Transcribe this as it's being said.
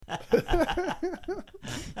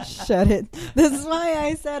Shut it. This is why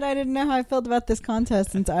I said I didn't know how I felt about this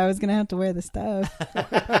contest since I was going to have to wear the stuff.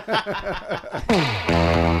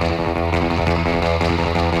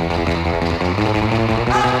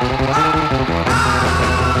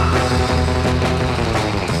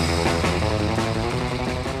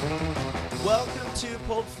 Welcome to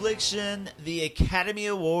Pulp Fiction, the Academy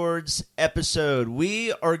Awards episode.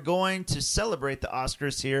 We are going to celebrate the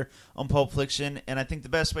Oscars here on Pulp Fiction, and I think the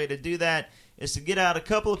best way to do that is to get out a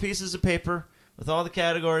couple of pieces of paper with all the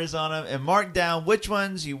categories on them and mark down which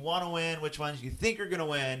ones you want to win, which ones you think are going to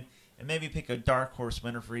win, and maybe pick a dark horse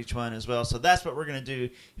winner for each one as well. So that's what we're going to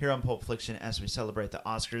do here on Pulp Fiction as we celebrate the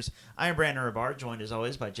Oscars. I am Brandon Rabar, joined as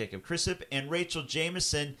always by Jacob Chrissip and Rachel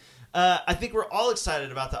Jameson. I think we're all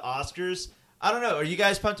excited about the Oscars. I don't know. Are you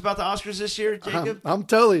guys pumped about the Oscars this year, Jacob? I'm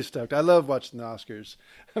totally stoked. I love watching the Oscars.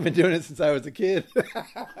 I've been doing it since I was a kid.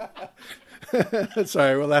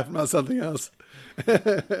 Sorry, we're laughing about something else.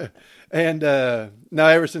 And no,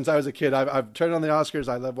 ever since I was a kid, I've turned on the Oscars.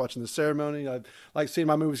 I love watching the ceremony. I like seeing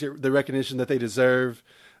my movies get the recognition that they deserve.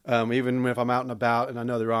 Even if I'm out and about and I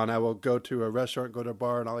know they're on, I will go to a restaurant, go to a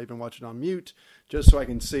bar, and I'll even watch it on mute just so I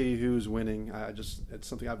can see who's winning. It's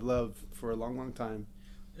something I've loved for a long, long time.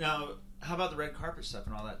 Now, how about the red carpet stuff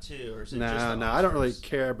and all that too? Or is it No, I don't really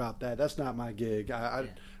care about that. That's not my gig. I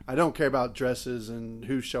don't care about dresses and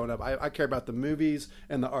who's showing up. I care about the movies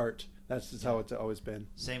and the art. That's just how it's always been.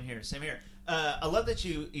 Same here. I love that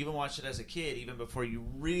you even watched it as a kid, even before you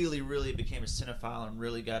really, really became a cinephile and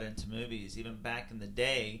really got into movies. Even back in the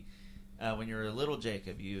day, when you were a little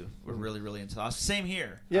Jacob, you were really, really into Oscars. Same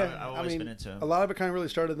here. Yeah, I've always been into them. A lot of it kind of really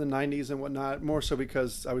started in the 90s and whatnot, more so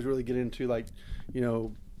because I was really getting into, like, you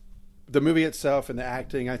know, the movie itself and the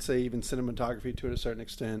acting, I'd say even cinematography to a certain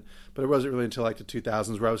extent, but it wasn't really until like the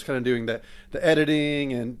 2000s where I was kind of doing the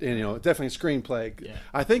editing and you know, definitely screenplay. Yeah.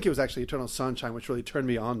 I think it was actually Eternal Sunshine which really turned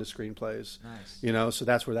me on to screenplays. Nice. You know, so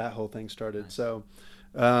that's where that whole thing started. Nice. So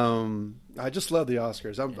I just love the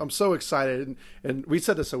Oscars. I'm so excited, and we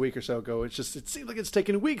said this a week or so ago. It seems like it's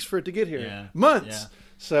taken weeks for it to get here, months. Yeah.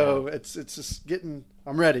 So it's just getting.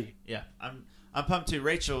 I'm ready. Yeah, I'm pumped too.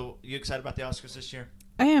 Rachel, you excited about the Oscars this year?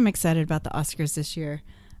 I am excited about the Oscars this year.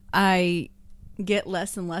 I get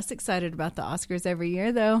less and less excited about the Oscars every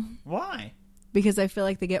year, though. Why? Because I feel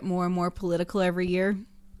like they get more and more political every year.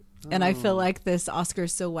 Oh. And I feel like this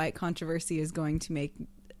Oscars So White controversy is going to make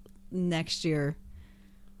next year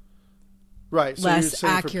right. So less you're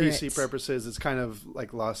saying accurate. For PC purposes, it's kind of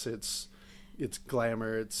like lost its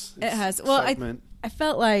glamour. It has. Well, I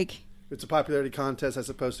felt like it's a popularity contest as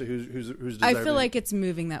opposed to who's deserving. I feel like it's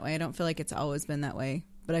moving that way. I don't feel like it's always been that way,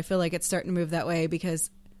 but I feel like it's starting to move that way because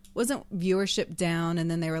wasn't viewership down,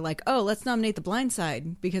 and then they were like, "Oh, let's nominate The Blind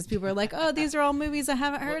Side," because people are like, "Oh, these are all movies I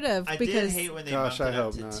haven't heard of." I did hate when they bumped it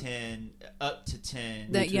up to 10.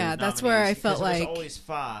 That's where I felt like it was always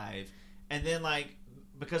 5, and then like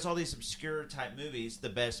because all these obscure type movies, the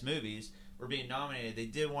best movies, were being nominated, they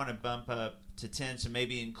did want to bump up to 10, so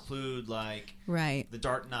maybe include like the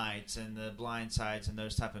Dark Knights and the Blind Sides and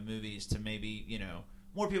those type of movies to maybe, you know,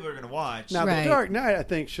 more people are going to watch. Now, The Dark Knight, I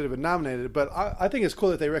think, should have been nominated, but I think it's cool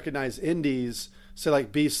that they recognize indies, say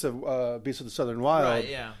like Beasts of the Southern Wild. Right,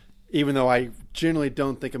 yeah. Even though I generally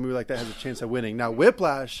don't think a movie like that has a chance of winning. Now,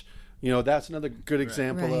 Whiplash, you know, that's another good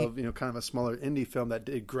example of, you know, kind of a smaller indie film that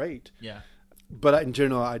did great. Yeah. But in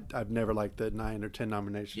general, I've never liked the 9 or 10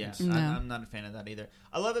 nominations. Yes, no. I'm not a fan of that either.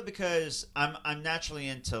 I love it because I'm naturally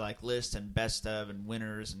into like lists and best of and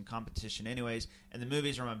winners and competition anyways, and the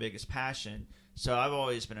movies are my biggest passion. So I've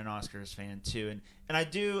always been an Oscars fan too, and I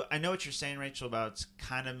know what you're saying, Rachel, about it's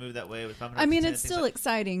kind of moved that way with bumping up. I mean, it's still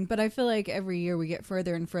exciting, but I feel like every year we get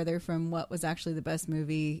further and further from what was actually the best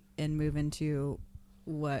movie and move into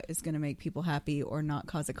what is going to make people happy or not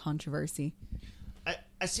cause a controversy.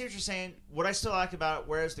 I see what you're saying. What I still like about it,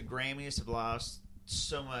 whereas the Grammys have lost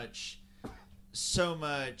so much,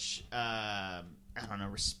 I don't know,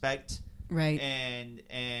 respect, right?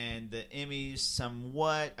 And the Emmys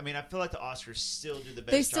somewhat. I mean, I feel like the Oscars still do the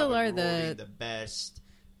best. They still are the best,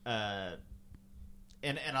 and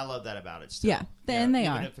I love that about it. Still. Yeah, and they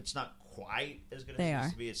are. Even if it's not quite as good as it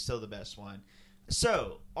used to be, it's still the best one.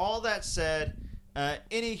 So, all that said,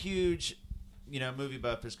 any huge, you know, movie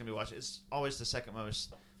buff is going to be watching. It's always the second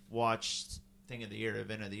most watched thing of the year,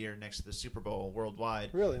 event of the year, next to the Super Bowl worldwide.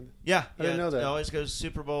 Really? Yeah. I didn't know that. It always goes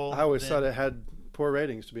Super Bowl. I always thought it had poor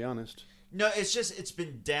ratings, to be honest. No, it's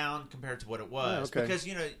been down compared to what it was. Oh, okay. Because,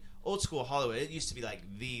 you know, old school Hollywood, it used to be like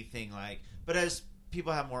the thing, like, but as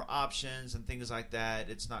people have more options and things like that,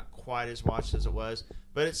 it's not quite as watched as it was,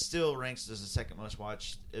 but it still ranks as the second most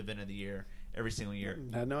watched event of the year every single year.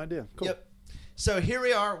 I had no idea. Cool. Yep. So here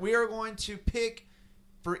we are. We are going to pick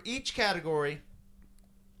for each category,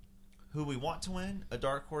 who we want to win, a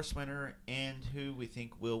dark horse winner, and who we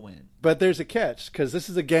think will win. But there's a catch, because this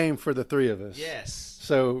is a game for the three of us. Yes.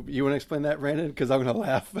 So you want to explain that, Brandon? Because I'm going to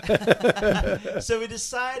laugh. So we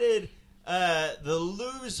decided the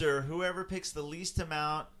loser, whoever picks the least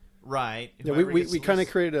amount right. Yeah, we kind of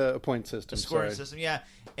created a point system. A scoring system, yeah.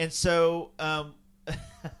 And so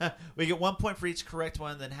we get 1 point for each correct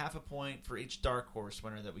one, then half a point for each dark horse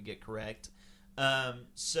winner that we get correct.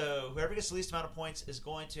 So whoever gets the least amount of points is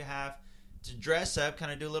going to have to dress up,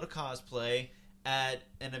 kind of do a little cosplay at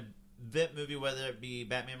an event movie, whether it be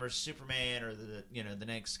Batman vs Superman or the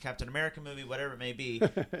next Captain America movie, whatever it may be.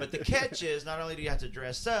 But the catch is, not only do you have to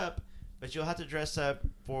dress up, but you'll have to dress up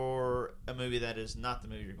for a movie that is not the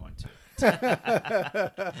movie you're going to.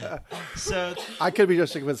 So I could be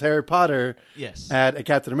dressing as Harry Potter. Yes. At a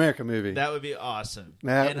Captain America movie. That would be awesome.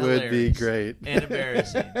 That would be great. And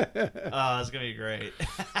embarrassing. Oh, it's going to be great.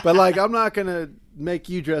 But I'm not going to make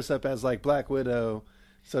you dress up as Black Widow.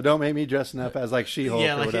 So don't make me dressing up as She-Hulk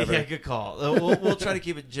or whatever. Yeah, good call. We'll try to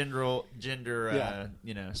keep it gender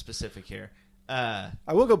specific here. I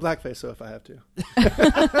will go blackface though if I have to.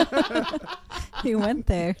 You went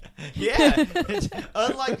there. Yeah.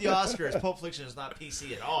 Unlike the Oscars, Pulp Fiction is not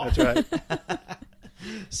PC at all. That's right.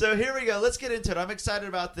 So here we go. Let's get into it. I'm excited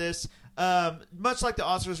about this. Much like the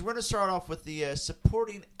Oscars, we're going to start off with the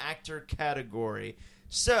supporting actor category.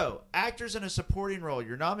 So, actors in a supporting role.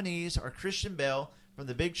 Your nominees are Christian Bale from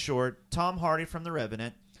The Big Short, Tom Hardy from The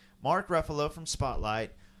Revenant, Mark Ruffalo from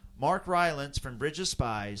Spotlight, Mark Rylance from Bridge of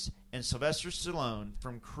Spies, and Sylvester Stallone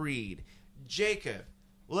from Creed. Jacob,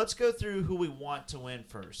 let's go through who we want to win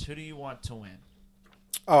first. Who do you want to win?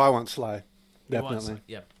 Oh, I want Sly. Definitely.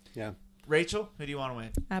 Yep. Yeah. Rachel, who do you want to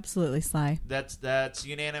win? Absolutely Sly. That's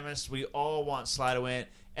unanimous. We all want Sly to win.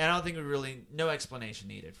 And I don't think no explanation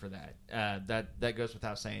needed for that. That goes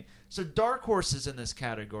without saying. So dark horses in this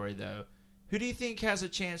category, though. Who do you think has a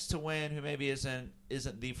chance to win? Who maybe isn't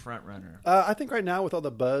the front runner? I think right now with all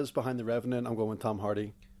the buzz behind The Revenant, I'm going with Tom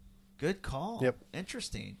Hardy. Good call. Yep.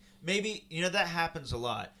 Interesting. Maybe that happens a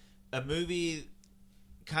lot. A movie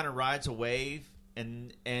kind of rides a wave,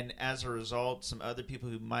 and as a result, some other people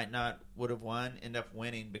who might not would have won end up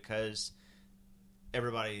winning because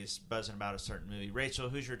everybody's buzzing about a certain movie. Rachel,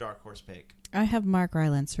 who's your dark horse pick? I have Mark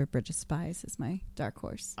Rylance for Bridge of Spies as my dark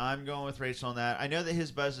horse. I'm going with Rachel on that. I know that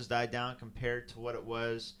his buzz has died down compared to what it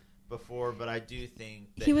was before, but I do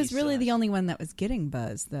think that he was really the only one that was getting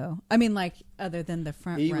buzz, though. I mean, other than the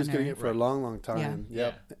front runner. He was getting it for a long, long time. Yeah.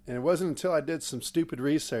 Yep. Yeah. And it wasn't until I did some stupid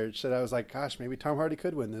research that I was like, gosh, maybe Tom Hardy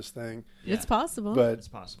could win this thing. Yeah. It's possible. But it's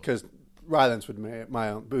possible. Because Rylance would be my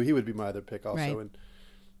own, but he would be my other pick also. Right. And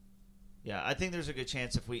yeah, I think there's a good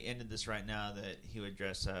chance if we ended this right now that he would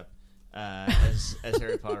dress up as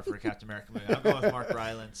Harry Potter for a Captain America movie. I'm going with Mark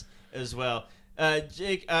Rylance as well.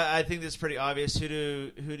 Jake, I think this is pretty obvious. Who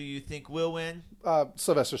do you think will win?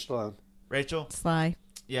 Sylvester Stallone. Rachel? Sly.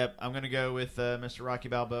 Yep, I'm going to go with Mr. Rocky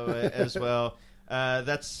Balboa as well.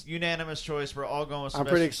 That's unanimous choice. We're all going with Sylvester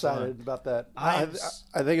I'm pretty excited Stallone. about that. I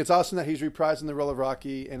think it's awesome that he's reprising the role of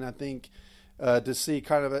Rocky, and I think to see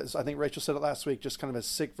kind of I think Rachel said it last week, just kind of a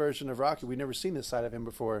sick version of Rocky. We've never seen this side of him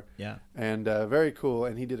before. Yeah. And very cool,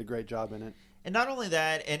 and he did a great job in it. And not only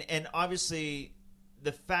that, and obviously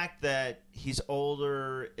the fact that he's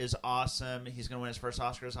older is awesome. He's going to win his first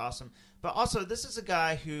Oscar is awesome. But also, this is a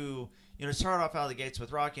guy who, started off out of the gates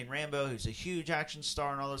with Rocky and Rambo, who's a huge action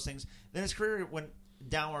star and all those things. Then his career went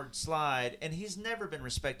downward slide, and he's never been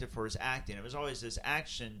respected for his acting. It was always his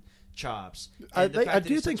action chops. I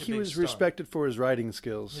do think he was respected for his writing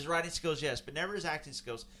skills. His writing skills, yes, but never his acting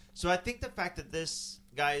skills. So I think the fact that this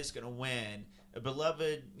guy is going to win, a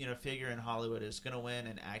beloved figure in Hollywood, is going to win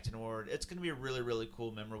an acting award, it's going to be a really, really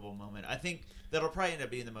cool, memorable moment. I think that'll probably end up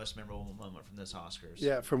being the most memorable moment from this Oscars.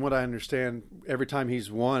 Yeah, from what I understand, every time he's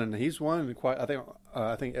won quite.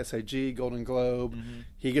 I think SAG, Golden Globe,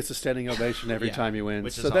 he gets a standing ovation every time he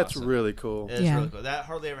wins. So that's awesome. Really cool. It's really cool. That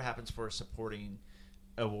hardly ever happens for a supporting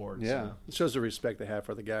award. Yeah, so. It shows the respect they have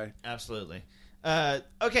for the guy. Absolutely.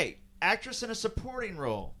 Okay, actress in a supporting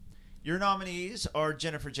role. Your nominees are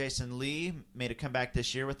Jennifer Jason Leigh, made a comeback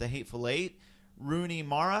this year with The Hateful Eight, Rooney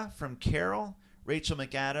Mara from Carol, Rachel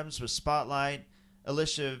McAdams with Spotlight,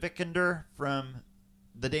 Alicia Vikander from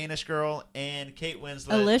The Danish Girl, and Kate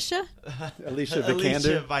Winslet. Alicia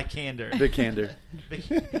Vikander. Vikander.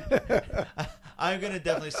 I'm going to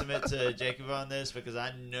definitely submit to Jacob on this because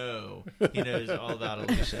I know he knows all about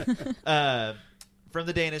Alicia. From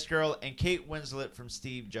The Danish Girl, and Kate Winslet from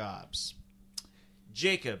Steve Jobs.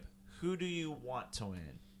 Jacob, who do you want to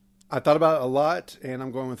win? I thought about it a lot, and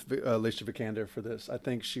I'm going with Alicia Vikander for this. I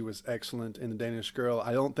think she was excellent in The Danish Girl.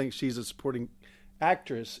 I don't think she's a supporting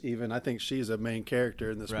actress even. I think she's a main character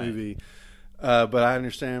in this movie. But I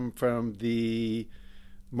understand from the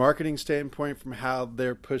marketing standpoint, from how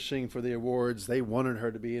they're pushing for the awards, they wanted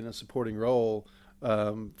her to be in a supporting role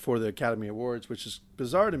for the Academy Awards, which is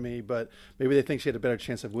bizarre to me, but maybe they think she had a better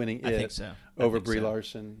chance of winning over Brie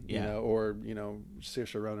Larson, or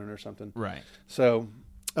Saoirse Ronan or something. Right. So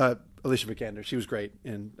Alicia Vikander, she was great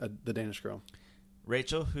in The Danish Girl.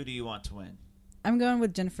 Rachel, who do you want to win? I'm going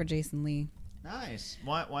with Jennifer Jason Leigh. Nice.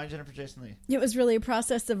 Why Jennifer Jason Leigh? It was really a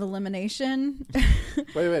process of elimination.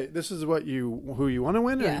 Wait. This is who you want to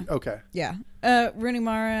win? Yeah. Okay. Yeah. Rooney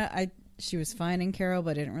Mara, she was fine in Carol,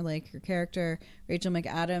 but I didn't really like her character. Rachel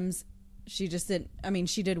McAdams, she just didn't. I mean,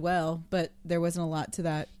 she did well, but there wasn't a lot to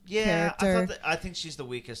that character. I think she's the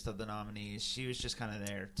weakest of the nominees. She was just kind of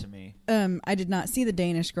there to me. I did not see The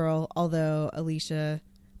Danish Girl, although Alicia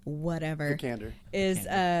Vikander is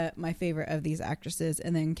my favorite of these actresses,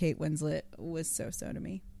 and then Kate Winslet was so to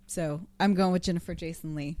me. So I'm going with Jennifer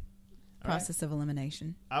Jason Leigh. Process of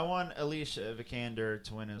elimination. I want Alicia Vikander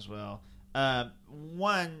to win as well.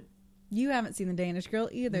 You haven't seen The Danish Girl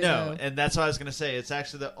either. No, though. and that's what I was going to say. It's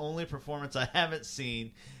actually the only performance I haven't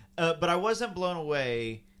seen, but I wasn't blown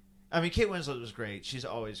away. I mean, Kate Winslet was great. She's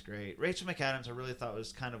always great. Rachel McAdams, I really thought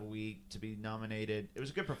was kind of weak to be nominated. It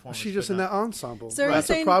was a good performance. She's just in that ensemble. So that's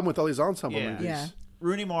the problem with all these ensemble movies. Yeah.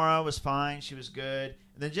 Rooney Mara was fine. She was good.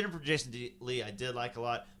 And then Jennifer Jason Leigh, I did like a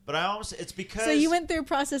lot. But it's because... So you went through a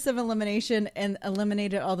process of elimination and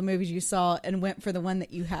eliminated all the movies you saw and went for the one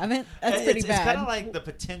that you haven't? That's pretty bad. It's kind of like the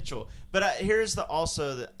potential. But here's that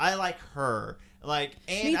I like her. I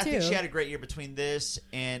think she had a great year between this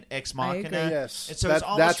and Ex Machina. Yes, and so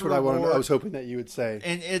that's what I wanted. I was hoping that you would say.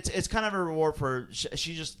 And it's kind of a reward for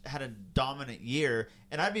she just had a dominant year,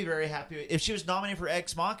 and I'd be very happy if she was nominated for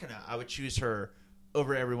Ex Machina. I would choose her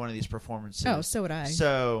over every one of these performances. Oh, so would I.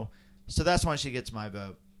 So that's why she gets my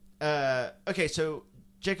vote. Okay, so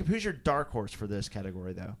Jacob, who's your dark horse for this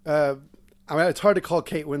category, though? I mean, it's hard to call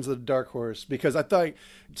Kate Winslet a dark horse because I thought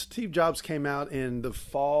Steve Jobs came out in the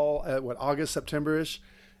fall, August, September-ish,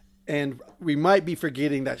 and we might be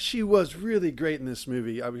forgetting that she was really great in this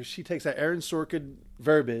movie. I mean, she takes that Aaron Sorkin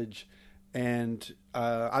verbiage, and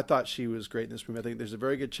I thought she was great in this movie. I think there's a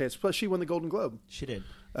very good chance. Plus, she won the Golden Globe. She did.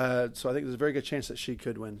 So I think there's a very good chance that she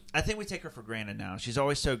could win. I think we take her for granted now. She's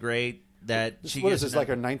always so great that she What gets... is this, like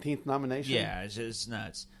her 19th nomination? Yeah, it's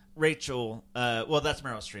nuts. Rachel, well, that's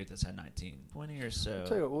Meryl Streep that's had 19. 20 or so. I'll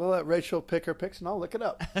tell you what, we'll let Rachel pick her picks, and I'll look it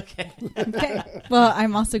up. Okay. Okay. Well,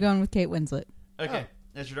 I'm also going with Kate Winslet. Okay.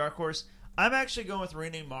 That's your dark horse. I'm actually going with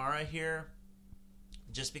Rooney Mara here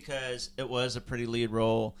just because it was a pretty lead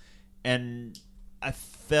role, and I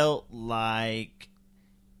felt like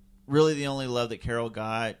really the only love that Carol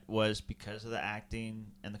got was because of the acting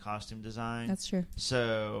and the costume design. That's true.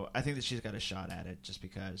 So I think that she's got a shot at it just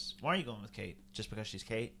because. Why are you going with Kate? Just because she's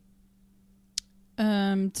Kate?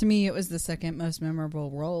 To me, it was the second most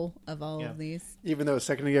memorable role of all of these. Even though a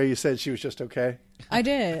second ago you said she was just okay. I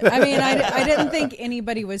did. I mean, I didn't think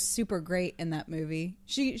anybody was super great in that movie.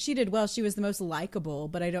 She did well. She was the most likable,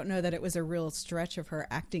 but I don't know that it was a real stretch of her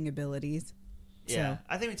acting abilities. Yeah, So.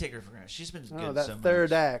 I think we take her for granted. She's been good that so much.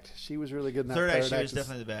 third act, she was really good in that third act. She act was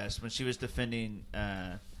definitely the best when she was defending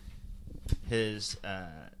his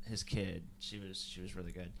kid. She was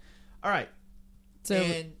really good. All right. So,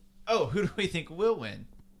 who do we think will win?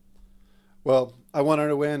 Well, I want her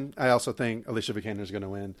to win. I also think Alicia Vikander is going to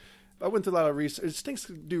win. I went through a lot of research. It stinks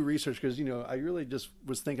to do research because I really just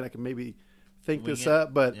was thinking I could maybe think this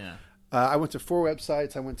up, but I went to 4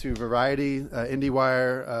 websites. I went to Variety,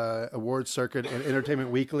 IndieWire, Awards Circuit, and Entertainment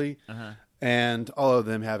Weekly, and all of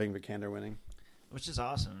them having Vikander winning. Which is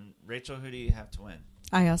awesome. Rachel, who do you have to win?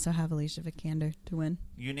 I also have Alicia Vikander to win.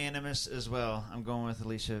 Unanimous as well. I'm going with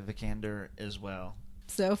Alicia Vikander as well.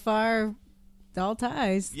 So far, all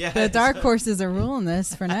ties. Yeah, the dark horses are ruling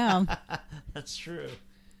this for now. That's true.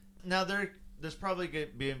 Now, there's probably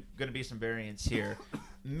going to be some variance here.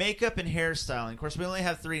 Makeup and hairstyling. Of course, we only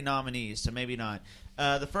have 3 nominees, so maybe not.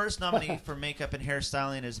 The first nominee for makeup and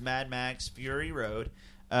hairstyling is Mad Max Fury Road.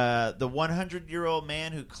 The 100-year-old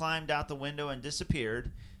man who climbed out the window and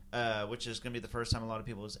disappeared, which is going to be the first time a lot of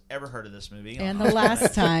people has ever heard of this movie. And the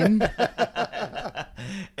last time.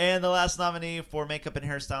 And the last nominee for makeup and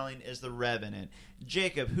hairstyling is The Revenant.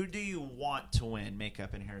 Jacob, who do you want to win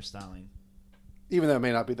makeup and hairstyling? Even though it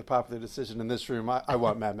may not be the popular decision in this room, I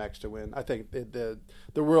want Mad Max to win. I think the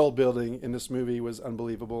world building in this movie was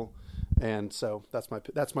unbelievable, and so that's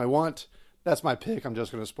my want. That's my pick. I'm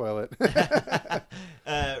just going to spoil it.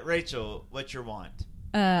 Rachel, what's your want?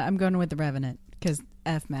 I'm going with the Revenant because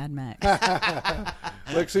F Mad Max.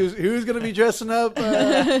 Looks who's going to be dressing up.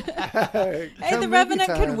 Hey, the Revenant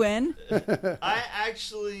could win. I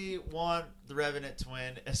actually want the Revenant to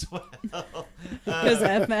win as well. Because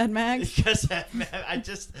F Mad Max? Because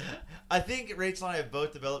I think Rachel and I have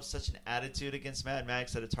both developed such an attitude against Mad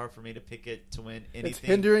Max that it's hard for me to pick it to win anything. It's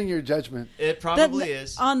hindering your judgment. It probably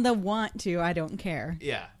is. On the want to, I don't care.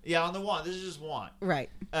 Yeah, on the want. This is just want. Right.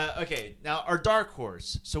 Okay, now our dark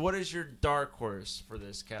horse. So what is your dark horse for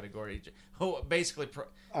this category? Oh, basically...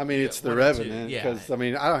 it's the Revenant. Because, I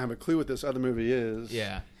don't have a clue what this other movie is.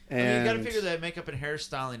 Yeah. And you got to figure that makeup and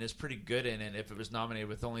hairstyling is pretty good in it if it was nominated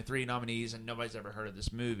with only 3 nominees and nobody's ever heard of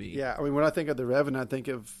this movie. Yeah, when I think of the Revenant, I think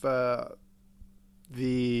of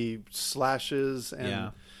the slashes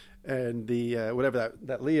and the whatever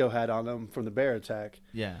that Leo had on him from the bear attack.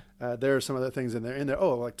 Yeah. There are some other things in there.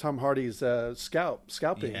 Oh, like Tom Hardy's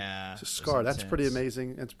scalping. Yeah. It's a scar. That's pretty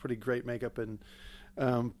amazing. It's pretty great makeup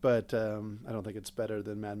but I don't think it's better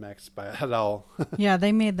than Mad Max at all. Yeah,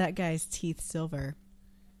 they made that guy's teeth silver.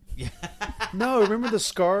 Yeah. No, remember the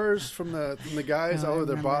scars from the guys all over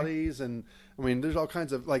their remember. bodies, and there's all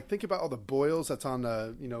kinds of think about all the boils that's on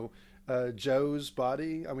Joe's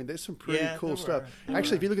body. There's some pretty cool stuff.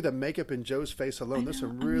 Actually, if you look at the makeup in Joe's face alone, there's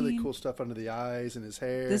some really cool stuff under the eyes and his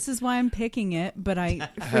hair. This is why I'm picking it, but I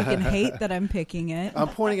freaking hate that I'm picking it. I'm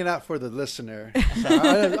pointing it out for the listener.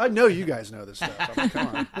 So I know you guys know this stuff. Come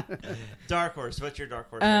on. Dark horse. What's your dark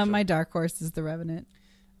horse? My dark horse is the Revenant.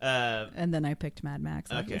 And then I picked Mad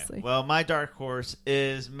Max, obviously. Okay. Well, my dark horse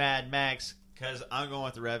is Mad Max because I'm going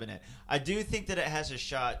with the Revenant. I do think that it has a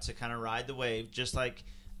shot to kind of ride the wave, just like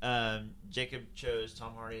Jacob chose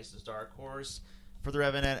Tom Hardy as his dark horse for the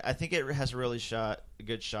Revenant. I think it has a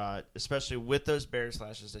good shot, especially with those bear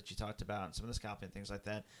slashes that you talked about and some of the scalping and things like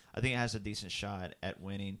that. I think it has a decent shot at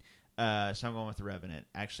winning. So I'm going with the Revenant,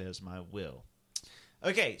 actually, as my will.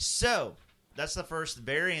 Okay, so that's the first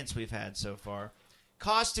variance we've had so far.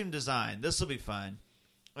 Costume design. This will be fun.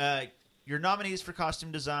 Your nominees for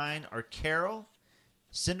costume design are Carol,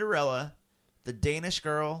 Cinderella, The Danish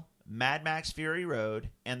Girl, Mad Max Fury Road,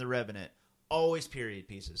 and The Revenant. Always period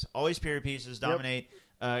pieces. Always period pieces dominate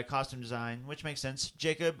costume design, which makes sense.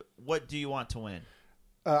 Jacob, what do you want to win?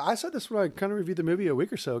 I said this when I kind of reviewed the movie a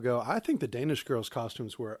week or so ago. I think the Danish girls'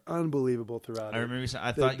 costumes were unbelievable throughout. I remember.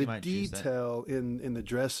 I thought you might choose that. The detail in the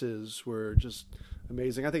dresses were just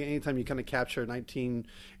amazing. I think anytime you kind of capture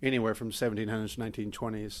anywhere from 1700s to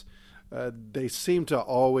 1920s, they seem to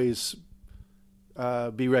always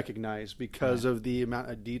be recognized because of the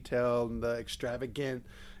amount of detail and the extravagant,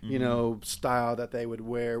 style that they would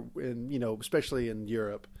wear in, especially in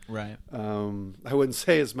Europe. Right. I wouldn't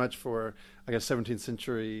say as much for, I guess, 17th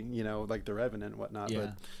century, like The Revenant and whatnot. Yeah.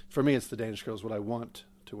 But for me, it's the Danish girls what I want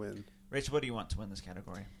to win. Rachel, what do you want to win this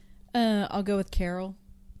category? I'll go with Carol.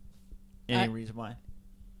 Any reason why?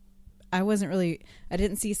 I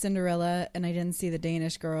didn't see Cinderella and I didn't see the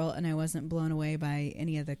Danish Girl, and I wasn't blown away by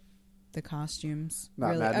any of the costumes. Not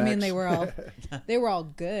really. Mad I mean, Max. they were all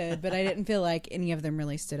good, but I didn't feel like any of them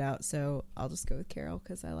really stood out. So I'll just go with Carol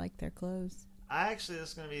because I like their clothes. This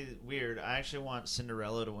is going to be weird. I actually want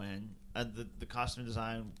Cinderella to win. The costume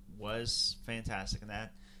design was fantastic in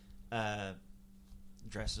that.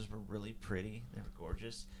 Dresses were really pretty. They were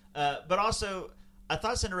gorgeous. But also, I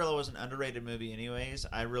thought Cinderella was an underrated movie anyways.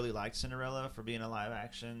 I really liked Cinderella for being a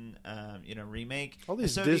live-action remake. All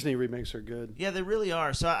these Disney remakes are good. Yeah, they really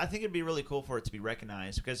are. So I think it'd be really cool for it to be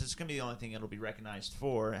recognized because it's going to be the only thing it'll be recognized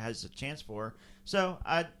for. It has a chance for. So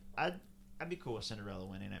I'd be cool with Cinderella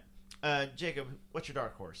winning it. Jacob, what's your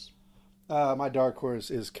dark horse? My dark horse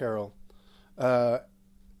is Carol. It's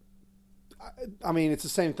the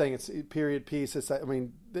same thing. It's a period piece.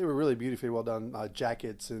 They were really beautifully well done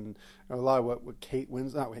jackets and a lot of what Kate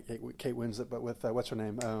Winslet, not Kate Winslet, but with what's her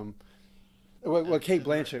name? What Kate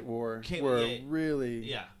Blanchett wore were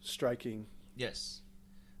really striking. Yes.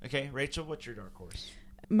 Okay, Rachel, what's your dark horse?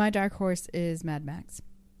 My dark horse is Mad Max.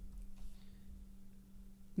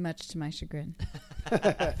 Much to my chagrin.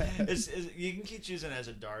 You can keep choosing it as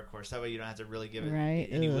a dark horse. That way you don't have to really give it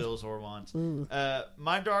any wills or wants.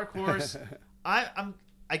 My dark horse,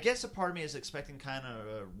 I guess a part of me is expecting kind of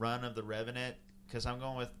a run of The Revenant because I'm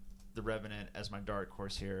going with The Revenant as my dark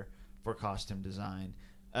horse here for costume design.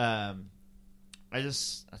 I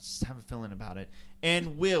just have a feeling about it.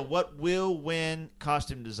 And what will win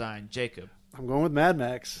costume design? Jacob. I'm going with Mad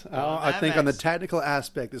Max. I think on the technical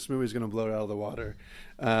aspect, this movie is going to blow it out of the water.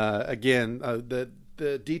 Again,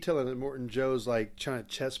 the detail in Morton Joe's China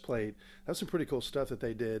chest plate. That's some pretty cool stuff that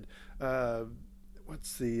they did.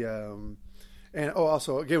 And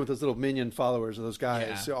also again with those little minion followers of those guys,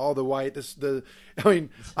 Yeah. so all the white. I mean,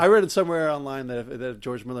 I read it somewhere online that if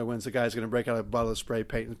George Miller wins, the guy's going to break out a bottle of spray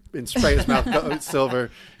paint and spray his mouth silver.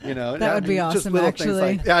 That would be awesome, little actually.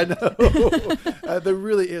 things like, yeah, I know. There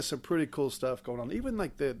really is some pretty cool stuff going on. Even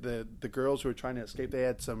like the girls who are trying to escape, they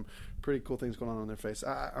had some pretty cool things going on their face.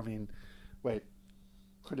 I mean, wait,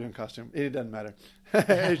 we're doing costume. It doesn't matter.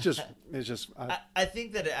 It's just. I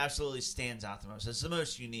think that it absolutely stands out the most. It's the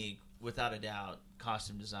most unique, without a doubt,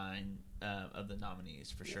 costume design of the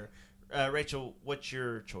nominees for sure. Rachel, what's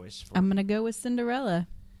your choice? I'm going to go with Cinderella.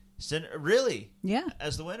 Really? Yeah.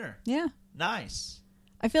 As the winner? Yeah. Nice.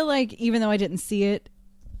 I feel like even though I didn't see it,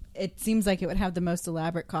 it seems like it would have the most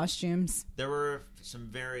elaborate costumes. There were some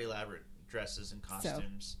very elaborate dresses and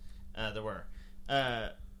costumes. There were.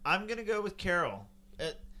 I'm going to go with Carol.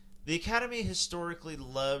 The Academy historically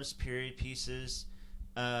loves period pieces,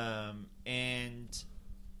 and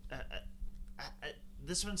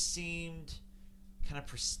this one seemed kind of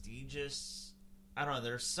prestigious. I don't know.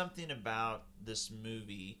 There's something about this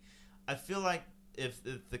movie. I feel like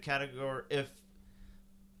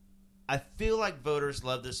I feel like voters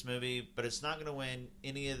love this movie, but it's not going to win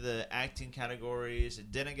any of the acting categories.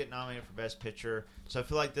 It didn't get nominated for Best Picture, so I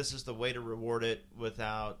feel like this is the way to reward it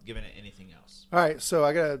without giving it anything else. All right, so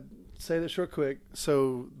I gotta say this real quick.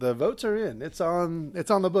 So the votes are in. It's on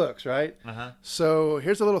the books, right? Uh-huh. So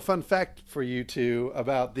here's a little fun fact for you two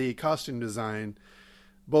about the costume design.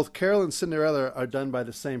 Both Carol and Cinderella are done by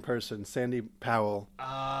the same person, Sandy Powell.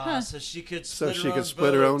 So she could split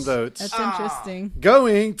her own votes. That's interesting.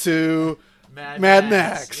 Going to Mad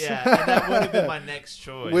Max. Yeah, and that would have been my next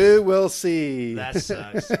choice. We will see. That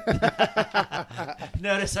sucks.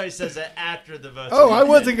 Notice how he says that after the vote. Oh, I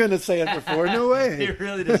wasn't going to say it before. No way. He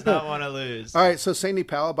really does not want to lose. All right, so Sandy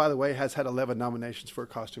Powell, by the way, has had 11 nominations for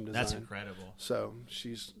costume design. That's incredible. So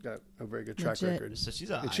she's got a very good track Legit. record. So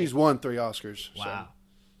she's won 3 Oscars. Wow.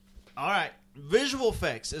 All right. Visual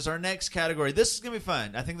effects is our next category. This is going to be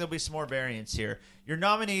fun. I think there'll be some more variants here. Your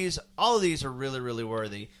nominees, all of these are really, really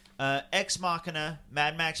worthy. Ex Machina,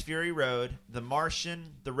 Mad Max Fury Road, The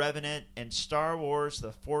Martian, The Revenant, and Star Wars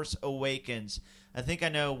The Force Awakens. I think I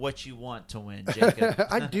know what you want to win, Jacob.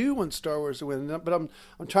 I do want Star Wars to win, but I'm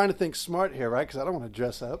trying to think smart here, right? Because I don't want to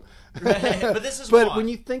dress up. Right, but this is But when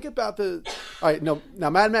you think about all right, now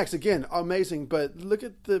Mad Max again, amazing. But look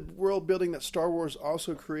at the world building that Star Wars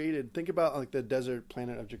also created. Think about like the desert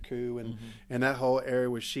planet of Jakku and that whole area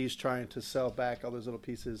where she's trying to sell back all those little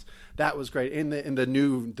pieces. That was great. In the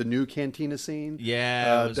new cantina scene,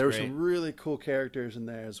 there were some really cool characters in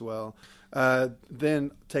there as well.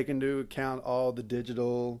 Then take into account all the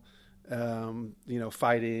digital,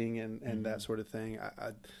 fighting and that sort of thing.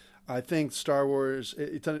 I think Star Wars,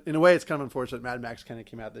 in a way, it's kind of unfortunate Mad Max kind of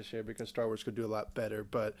came out this year because Star Wars could do a lot better.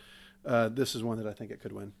 But this is one that I think it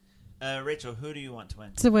could win. Rachel, who do you want to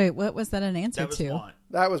win? So wait, what was that an answer to? Want.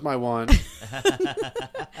 That was my one.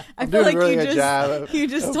 I feel like really you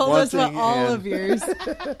just told us about all of yours.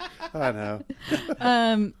 I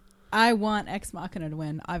know. I want Ex Machina to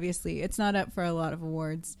win. Obviously, it's not up for a lot of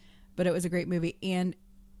awards, but it was a great movie, and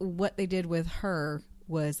what they did with her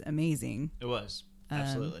was amazing. It was.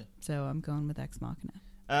 Absolutely. So I'm going with Ex Machina.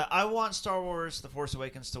 I want Star Wars The Force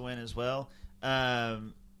Awakens to win as well.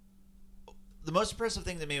 The most impressive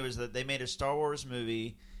thing to me was that they made a Star Wars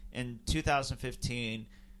movie in 2015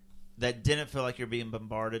 that didn't feel like you're being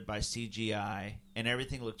bombarded by CGI, and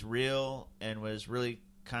everything looked real and was really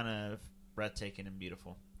kind of breathtaking and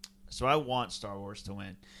beautiful. So I want Star Wars to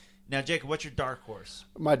win. Now, Jacob, what's your dark horse?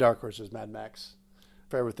 My dark horse is Mad Max.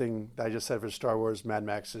 For everything I just said for Star Wars, Mad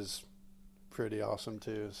Max is pretty awesome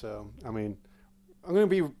too. So, I mean, I'm going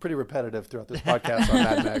to be pretty repetitive throughout this podcast on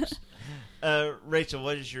Mad Max. Rachel,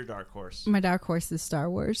 what is your dark horse? My dark horse is Star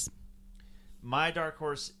Wars. My dark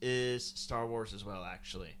horse is Star Wars as well,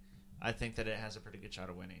 actually. I think that it has a pretty good shot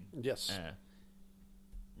of winning. Yes.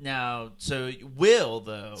 Now, so will,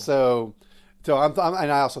 though. So I'm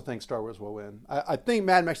and I also think Star Wars will win. I think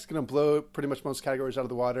Mad Max is going to blow pretty much most categories out of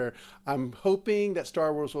the water. I'm hoping that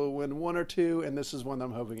Star Wars will win 1 or 2, and this is one that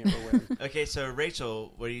I'm hoping it will win. Okay, so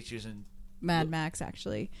Rachel, what are you choosing? Mad Max,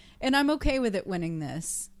 actually. And I'm okay with it winning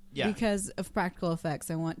this. Yeah. Because of practical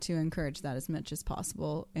effects, I want to encourage that as much as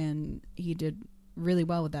possible, and he did really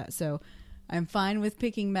well with that. So I'm fine with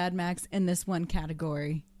picking Mad Max in this one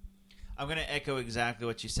category. I'm going to echo exactly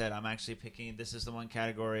what you said. I'm actually picking, this is the one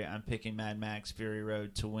category, I'm picking Mad Max Fury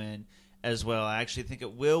Road to win as well. I actually think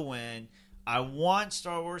it will win. I want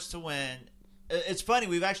Star Wars to win. It's funny,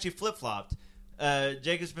 we've actually flip-flopped.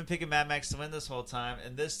 Jacob's been picking Mad Max to win this whole time,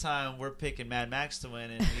 and this time we're picking Mad Max to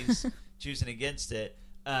win, and he's choosing against it.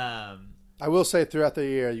 I will say throughout the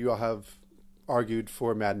year, you all have argued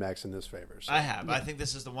for Mad Max in this favor. So. I have. I think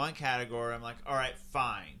this is the one category I'm like, all right,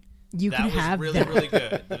 fine. You can have really, that. really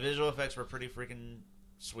good. The visual effects were pretty freaking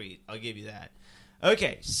sweet. I'll give you that.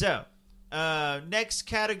 Okay, so next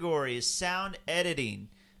category is sound editing.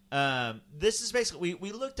 This is basically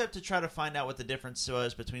we looked up to try to find out what the difference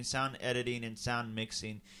was between sound editing and sound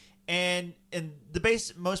mixing, and in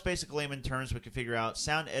the most basic layman terms, we could figure out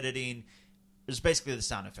sound editing is basically the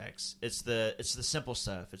sound effects. It's the simple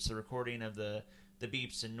stuff. It's the recording of the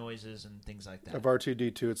beeps and noises and things like that. Of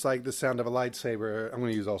R2-D2, it's like the sound of a lightsaber. I'm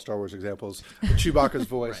going to use all Star Wars examples. Chewbacca's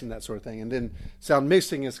voice right. And that sort of thing. And then sound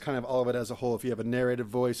mixing is kind of all of it as a whole. If you have a narrative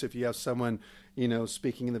voice, if you have someone,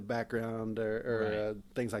 speaking in the background or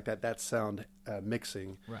right. Things like that, that's sound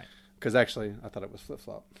mixing. Right. Because actually, I thought it was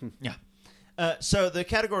flip-flop. Yeah. So the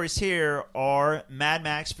categories here are Mad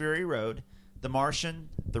Max Fury Road, The Martian,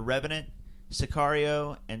 The Revenant,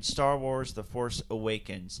 Sicario, and Star Wars The Force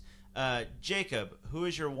Awakens. Jacob, who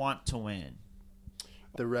is your want to win?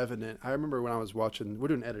 The Revenant. I remember when I was watching, we're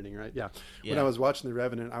doing editing, right? Yeah. When I was watching The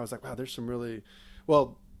Revenant, I was like, wow, there's some really,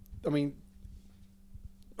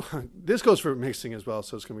 this goes for mixing as well,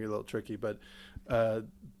 so it's going to be a little tricky, but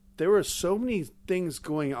there were so many things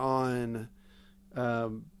going on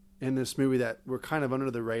in this movie that were kind of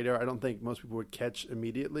under the radar. I don't think most people would catch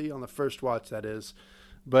immediately on the first watch, that is.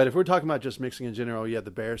 But if we're talking about just mixing in general, you have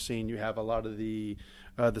the bear scene, you have a lot of the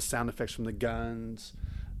sound effects from the guns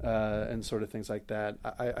and sort of things like that.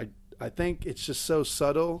 I think it's just so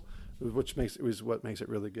subtle, which is what makes it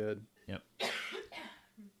really good. Yep.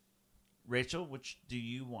 Rachel, which do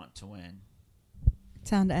you want to win?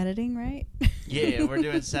 Sound editing, right? Yeah, we're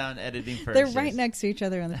doing sound editing first. They're right next to each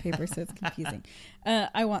other on the paper, so it's confusing.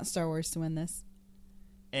 I want Star Wars to win this.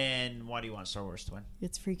 And why do you want Star Wars to win?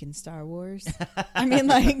 It's freaking Star Wars. I mean,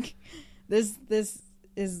 like, this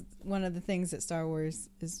is one of the things that Star Wars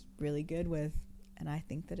is really good with, and I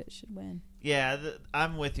think that it should win. Yeah,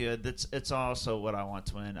 I'm with you. It's also what I want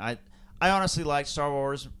to win. I honestly like Star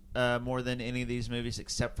Wars more than any of these movies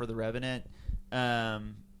except for The Revenant.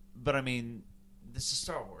 But, I mean, this is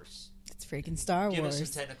Star Wars. It's freaking Star Wars. Give us some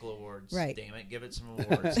technical awards. Right. Damn it. Give it some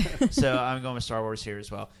awards. So I'm going with Star Wars here as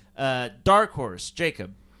well. Dark Horse.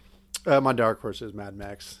 Jacob. My dark horse is Mad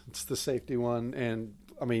Max. It's the safety one, and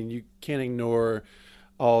I mean you can't ignore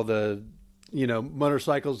all the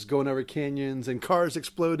motorcycles going over canyons and cars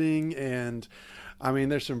exploding, and I mean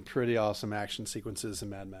there's some pretty awesome action sequences in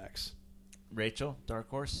Mad Max. Rachel, dark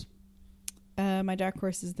horse. My dark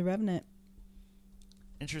horse is The Revenant.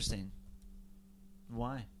 Interesting.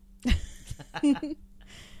 Why?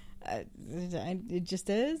 It just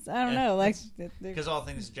is. I don't know. Like because all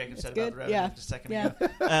things Jacob said good. about The Revenant just a second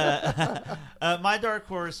ago. My dark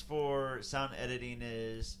horse for sound editing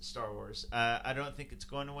is Star Wars. I don't think it's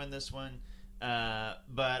going to win this one,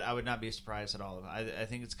 but I would not be surprised at all. I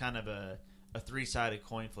think it's kind of a three-sided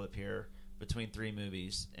coin flip here between three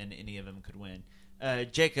movies, and any of them could win.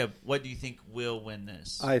 Jacob, what do you think will win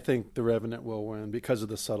this? I think The Revenant will win because of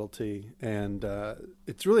the subtlety, and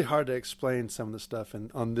it's really hard to explain some of the stuff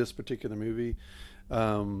on this particular movie.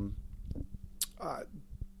 But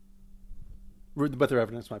The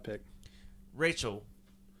Revenant's my pick. Rachel,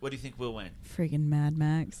 what do you think will win? Freaking Mad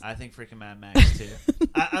Max. I think freaking Mad Max too.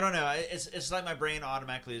 I don't know. It's like my brain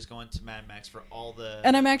automatically is going to Mad Max for all the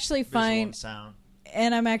and I'm actually fine. And sound.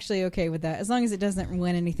 And I'm actually okay with that, as long as it doesn't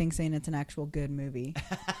win anything saying it's an actual good movie.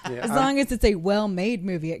 Yeah, as long as it's a well-made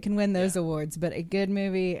movie, it can win those awards. But a good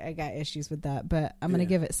movie, I got issues with that. But I'm going to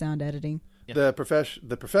give it sound editing. Yeah.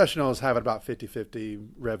 The professionals have it about 50-50,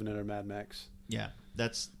 Revenant or Mad Max. Yeah,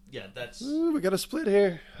 that's. Ooh, we got a split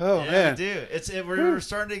here. Oh yeah, man, we do. We're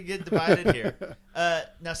starting to get divided here.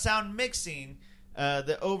 Now, sound mixing,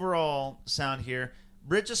 the overall sound here: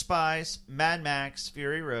 Bridge of Spies, Mad Max,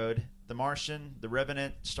 Fury Road, The Martian, The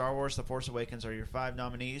Revenant, Star Wars: The Force Awakens are your 5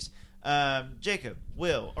 nominees. Jacob,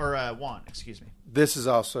 Juan, excuse me. This is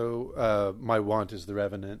also my want is The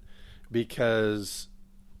Revenant, because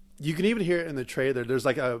you can even hear it in the trailer. There's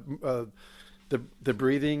like the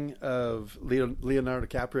breathing of Leonardo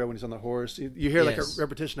DiCaprio when he's on the horse. You hear like a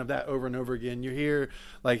repetition of that over and over again. You hear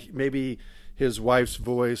like maybe his wife's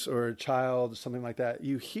voice or a child, something like that.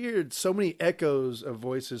 You hear so many echoes of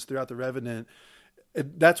voices throughout The Revenant.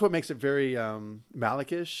 That's what makes it very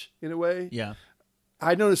Malikish in a way. Yeah.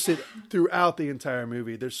 I noticed it throughout the entire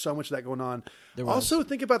movie. There's so much of that going on. Also,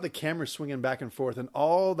 think about the camera swinging back and forth and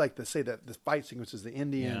all like the fight sequences, the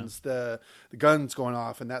Indians, the guns going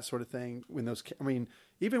off and that sort of thing.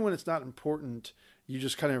 Even when it's not important, you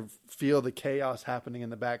just kind of feel the chaos happening in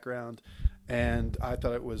the background. And I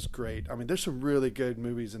thought it was great. I mean, there's some really good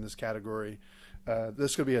movies in this category.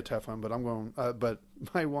 This could be a tough one, but I'm going. But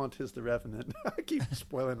my want is The Revenant. I keep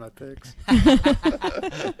spoiling my picks.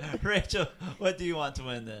 Rachel, what do you want to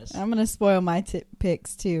win this? I'm going to spoil my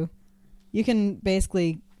picks, too. You can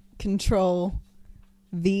basically control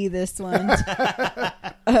this one.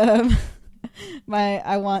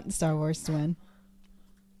 I want Star Wars to win.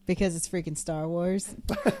 Because it's freaking Star Wars.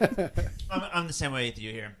 I'm the same way with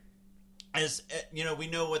you here. As we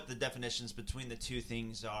know what the definitions between the two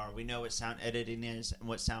things are. We know what sound editing is and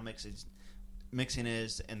what sound mixing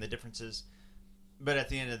is and the differences. But at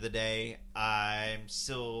the end of the day, I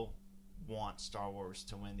still want Star Wars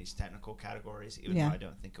to win these technical categories, even though I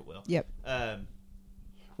don't think it will. Yep.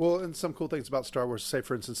 Well, and some cool things about Star Wars, say,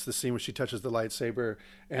 for instance, the scene where she touches the lightsaber,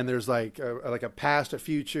 and there's like a past, a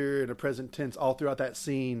future, and a present tense all throughout that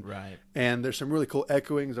scene. Right. And there's some really cool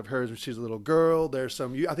echoings of hers when she's a little girl. There's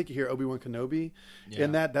some, I think you hear Obi-Wan Kenobi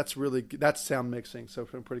in that. That's sound mixing, so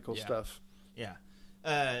some pretty cool stuff. Yeah.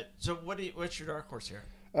 So what's your dark horse here?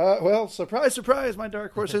 Well, surprise, surprise, my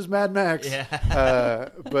dark horse is Mad Max. Yeah.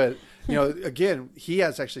 But again, he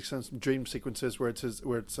has actually some dream sequences where it's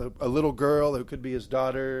a little girl who could be his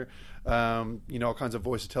daughter. All kinds of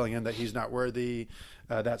voices telling him that he's not worthy,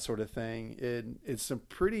 that sort of thing. It's some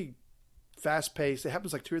pretty fast paced. It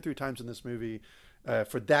happens like 2 or 3 times in this movie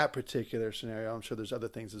for that particular scenario. I'm sure there's other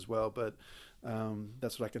things as well, but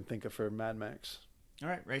that's what I can think of for Mad Max. All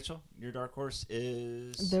right, Rachel, your dark horse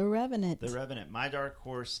is The Revenant. The Revenant. My dark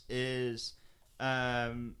horse is Star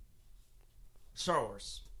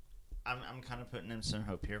Wars. I'm kind of putting in some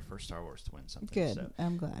hope here for Star Wars to win something. Good. So.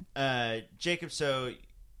 I'm glad. Jacob, so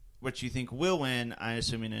what you think will win, I'm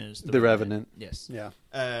assuming, is The Revenant. Yes. Yeah.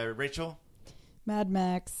 Rachel? Mad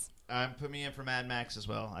Max. Put me in for Mad Max as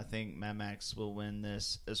well. I think Mad Max will win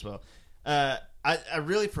this as well. I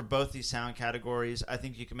really, for both these sound categories, I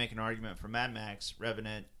think you can make an argument for Mad Max,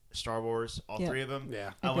 Revenant, Star Wars, all 3 of them.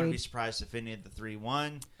 Yeah. I wouldn't be surprised if any of the 3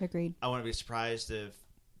 won. Agreed. I wouldn't be surprised if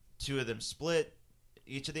 2 of them split.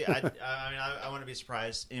 Each of the, I wouldn't be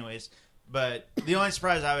surprised anyways. But the only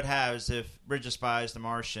surprise I would have is if Bridge of Spies, The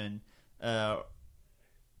Martian,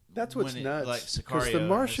 that's what's nuts. Like because Sicario The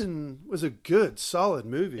Martian was a good, solid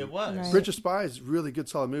movie. It was. Right. Bridge of Spies, really good,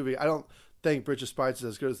 solid movie. I don't think Bridge of Spies is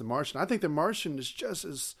as good as The Martian. I think The Martian is just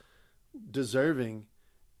as deserving,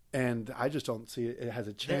 and I just don't see it has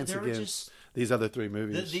a chance against these other 3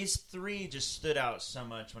 movies. These 3 just stood out so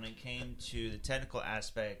much when it came to the technical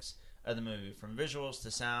aspects of the movie, from visuals to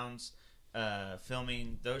sounds,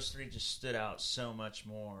 filming. Those 3 just stood out so much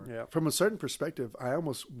more. Yeah, from a certain perspective, I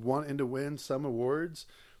almost want him to win some awards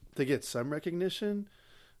to get some recognition,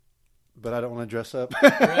 but I don't want to dress up.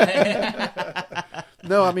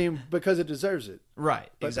 No, I mean, because it deserves it. Right,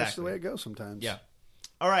 but exactly. That's the way it goes sometimes. Yeah.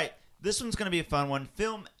 All right, this one's going to be a fun one.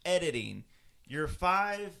 Film editing. Your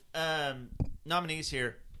 5 nominees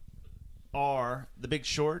here are The Big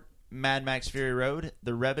Short, Mad Max Fury Road,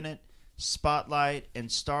 The Revenant, Spotlight,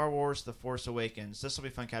 and Star Wars The Force Awakens. This will be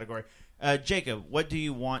a fun category. Jacob, what do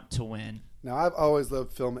you want to win? Now, I've always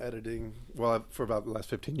loved film editing, well, for about the last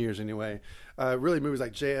 15 years anyway. Really, movies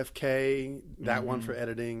like JFK, that one for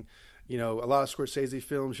editing. A lot of Scorsese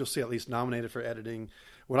films, you'll see at least nominated for editing.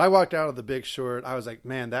 When I walked out of The Big Short, I was like,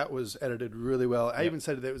 man, that was edited really well. I even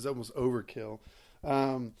said that it was almost overkill.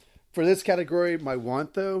 For this category, my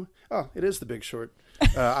want, though, it is The Big Short.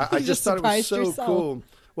 I just thought it was so cool.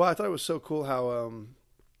 Well, I thought it was so cool how,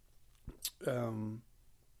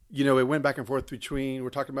 it went back and forth between, we're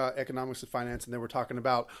talking about economics and finance, and then we're talking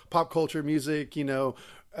about pop culture, music,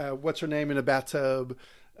 what's her name in a bathtub,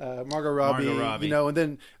 Margot Robbie, and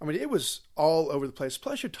then, it was all over the place.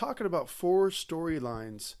 Plus, you're talking about 4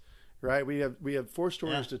 storylines, right? We have 4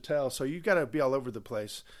 stories to tell, so you got to be all over the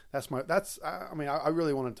place. I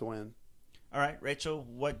really wanted to win. All right, Rachel,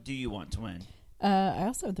 what do you want to win? I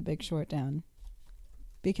also have The Big Short down.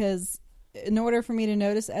 Because in order for me to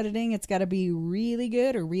notice editing, it's got to be really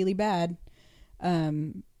good or really bad.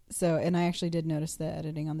 And I actually did notice the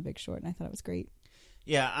editing on The Big Short, and I thought it was great.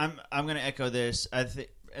 Yeah, I'm going to echo this.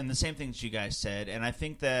 And the same things you guys said. And I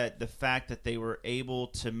think that the fact that they were able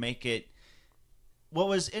to make it, what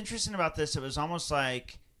was interesting about this, it was almost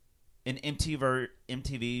like an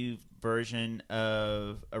MTV version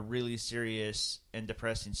of a really serious and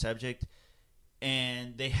depressing subject.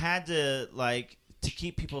 And they had to, to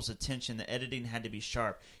keep people's attention, the editing had to be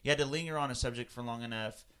sharp. You had to linger on a subject for long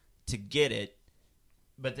enough to get it,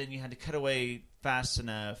 but then you had to cut away fast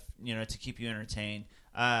enough, to keep you entertained.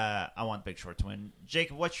 I want Big Short to win.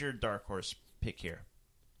 Jacob, what's your dark horse pick here?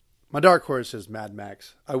 My dark horse is Mad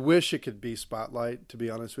Max. I wish it could be Spotlight, to be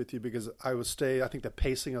honest with you, because I think the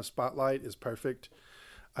pacing of Spotlight is perfect.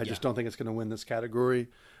 I just don't think it's going to win this category.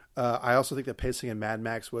 I also think the pacing in Mad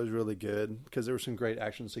Max was really good because there were some great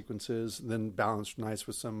action sequences, then balanced nice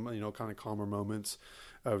with some, kind of calmer moments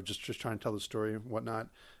of just trying to tell the story and whatnot.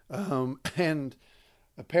 And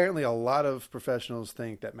apparently a lot of professionals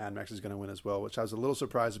think that Mad Max is going to win as well, which I was a little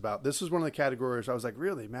surprised about. This was one of the categories I was like,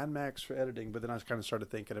 really, Mad Max for editing? But then I kind of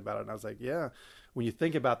started thinking about it, and I was like, yeah, when you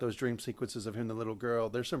think about those dream sequences of him and the little girl,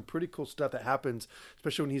 there's some pretty cool stuff that happens,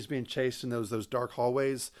 especially when he's being chased in those dark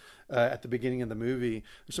hallways at the beginning of the movie.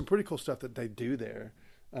 There's some pretty cool stuff that they do there.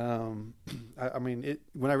 When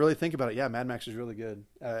I really think about it, yeah, Mad Max is really good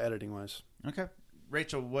editing-wise. Okay.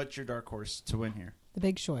 Rachel, what's your dark horse to win here? The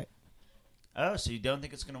Big Short. Oh, so you don't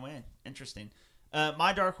think it's going to win? Interesting.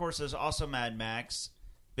 My dark horse is also Mad Max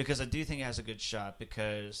because I do think it has a good shot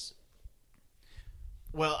because,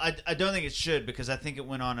 well, I don't think it should because I think it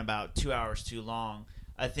went on about 2 hours too long.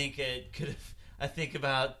 I think it could have. I think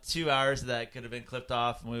about 2 hours of that could have been clipped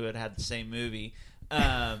off and we would have had the same movie.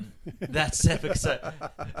 That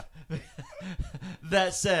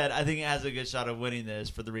said, I think it has a good shot of winning this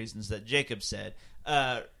for the reasons that Jacob said.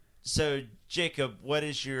 So, Jacob, what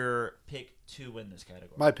is your pick to win this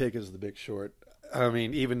category? My pick is The Big Short. I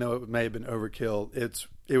mean, even though it may have been overkill,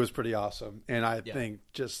 it was pretty awesome. And I think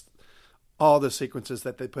just all the sequences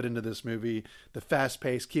that they put into this movie, the fast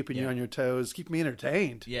pace, keeping you on your toes, keeping me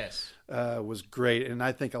entertained, was great. And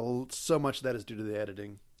I think so much of that is due to the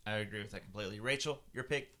editing. I agree with that completely. Rachel, your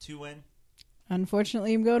pick to win?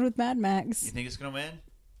 Unfortunately, I'm going with Mad Max. You think it's going to win?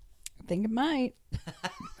 I think it might.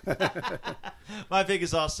 My pick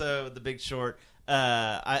is also The Big Short.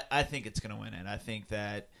 I think it's going to win it. I think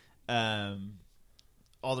that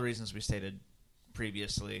all the reasons we stated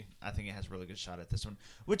previously, I think it has a really good shot at this one,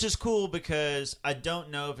 which is cool because I don't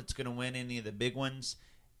know if it's going to win any of the big ones,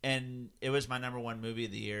 and it was my number one movie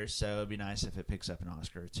of the year, so it'd be nice if it picks up an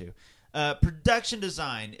Oscar or two. Production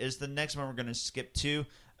design is the next one we're going to skip to.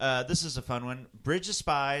 This is a fun one. Bridge of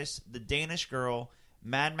Spies, The Danish Girl,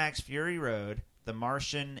 Mad Max Fury Road, The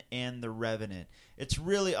Martian, and The Revenant. It's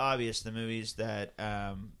really obvious the movies that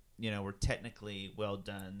were technically well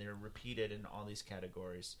done. They're repeated in all these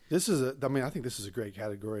categories. I think this is a great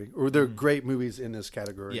category. Or there are great movies in this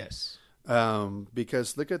category. Yes.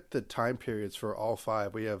 Because look at the time periods for all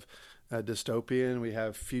five. We have dystopian, we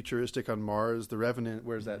have futuristic on Mars, The Revenant,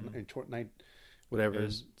 where's that? Whatever. It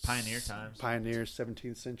was Pioneer times. Pioneer,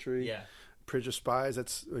 17th century. Yeah. Bridge of Spies,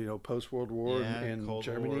 that's post-World War in Cold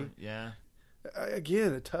Germany. War. Yeah.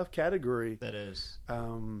 Again, a tough category. That is.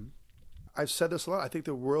 I've said this a lot. I think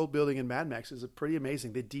the world building in Mad Max is pretty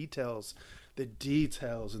amazing. The details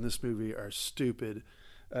in this movie are stupid.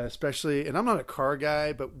 Especially, and I'm not a car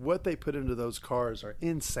guy, but what they put into those cars are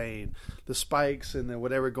insane. The spikes and the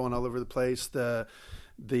whatever going all over the place, the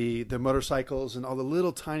motorcycles and all the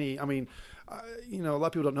little tiny. I mean, a lot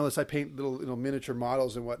of people don't know this. I paint little miniature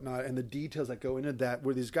models and whatnot, and the details that go into that,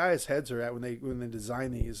 where these guys' heads are at when they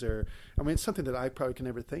design these, it's something that I probably can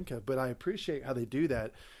never think of. But I appreciate how they do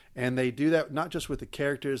that. And they do that not just with the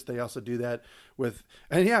characters, they also do that with,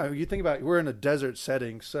 you think about it, we're in a desert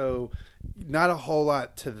setting, so not a whole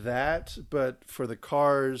lot to that, but for the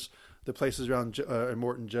cars, the places around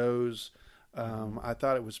Morton Joe's, I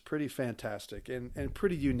thought it was pretty fantastic and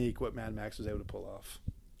pretty unique what Mad Max was able to pull off.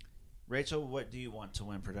 Rachel, what do you want to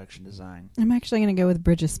win production design? I'm actually going to go with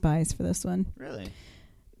Bridge of Spies for this one. Really?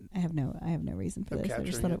 I have no reason for this. I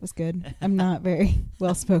just thought it. it was good. I'm not very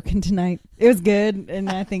well spoken tonight. It was good, and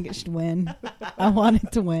I think it should win. I want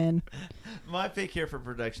it to win. My pick here for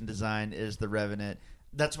production design is The Revenant.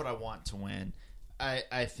 That's what I want to win.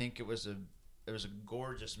 I think it was a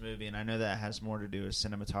gorgeous movie, and I know that has more to do with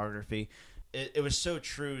cinematography. It was so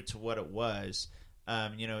true to what it was.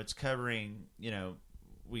 It's covering.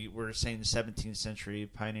 We were saying the 17th century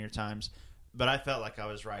pioneer times, but I felt like I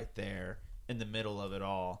was right there in the middle of it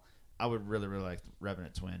all. I would really, really like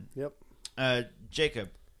Revenant to win. Yep. Jacob,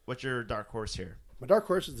 what's your dark horse here? My dark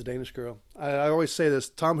horse is The Danish Girl. I always say this.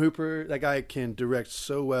 Tom Hooper, that guy can direct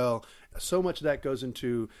so well. So much of that goes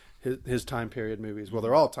into his time period movies. Well,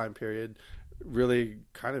 they're all time period, really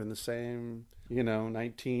kind of in the same,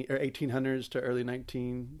 1800s to early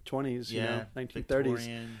 1920s, 1930s.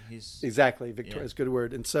 Victorian. Exactly. Victoria's a good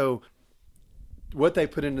word. And so what they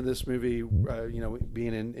put into this movie,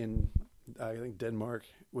 being in I think Denmark,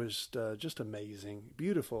 was just amazing.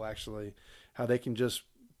 Beautiful, actually, how they can just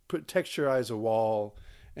texturize a wall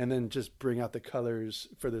and then just bring out the colors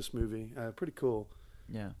for this movie. Pretty cool.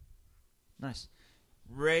 Yeah. Nice.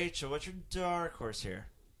 Rachel, what's your dark horse here?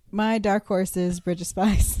 My dark horse is Bridge of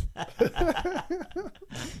Spies.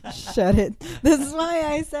 Shut it. This is why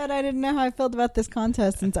I said I didn't know how I felt about this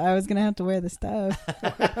contest since I was going to have to wear the stuff.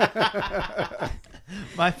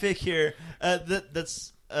 My pick here.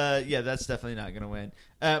 That's definitely not going to win.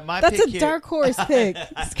 My That's pick a here, dark horse pick.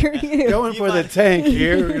 Screw you. Going for the tank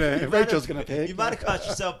here. Rachel's going to pick. You might have cost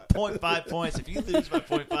yourself 0.5 points. If you lose by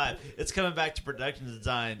 0.5, it's coming back to production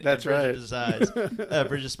design. That's right.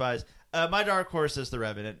 Bridge of Spies. My dark horse is The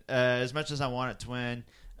Revenant. As much as I want it to win,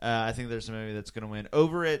 I think there's a movie that's going to win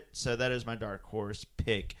over it. So that is my dark horse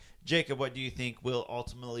pick. Jacob, what do you think will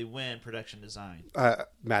ultimately win production design?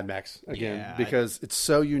 Mad Max again, Yeah, because it's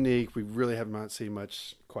so unique. We really have not seen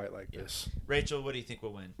much quite like this. Rachel, what do you think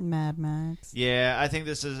will win? Mad Max. Yeah, I think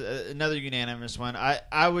this is another unanimous one.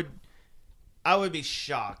 I would be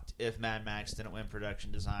shocked if Mad Max didn't win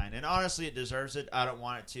production design, and honestly, it deserves it. I don't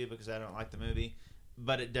want it to because I don't like the movie,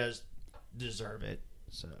 but it does deserve it.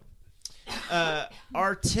 So.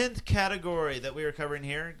 Our 10th category that we are covering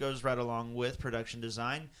here goes right along with production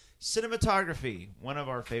design. Cinematography, one of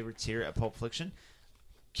our favorites here at Pulp Fiction.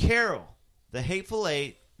 Carol, The Hateful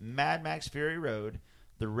Eight, Mad Max Fury Road,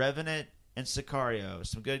 The Revenant, and Sicario.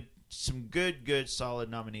 Some good,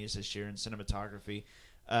 solid nominees this year in cinematography.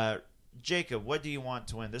 Jacob, what do you want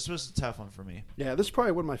to win? This was a tough one for me. Yeah, this is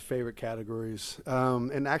probably one of my favorite categories.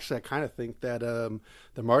 And actually, I kind of think that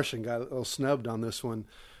The Martian got a little snubbed on this one.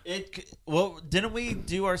 Didn't we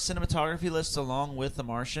do our cinematography list along with The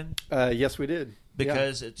Martian? Yes, we did.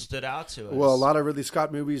 Because it stood out to us. Well, a lot of Ridley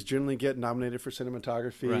Scott movies generally get nominated for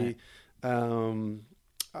cinematography. Right.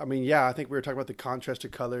 I think we were talking about the contrast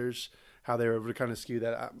of colors, how they were able to kind of skew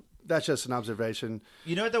that. That's just an observation.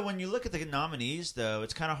 You know, though, when you look at the nominees, though,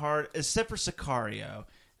 it's kind of hard, except for Sicario.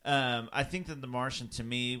 I think that The Martian, to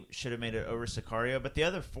me, should have made it over Sicario. But the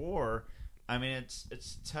other four, I mean,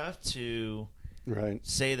 it's tough to... Right.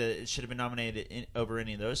 Say that it should have been nominated over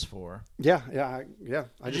any of those four. Yeah.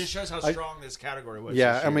 It just shows how strong this category was.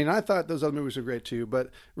 Yeah, I mean, I thought those other movies were great too, but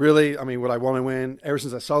really, I mean, what I want to win, ever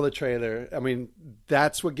since I saw the trailer, I mean,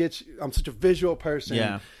 that's what gets you. I'm such a visual person.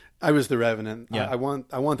 Yeah. I was The Revenant. Yeah. I want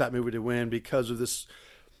that movie to win because of this,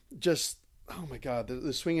 just, oh my God,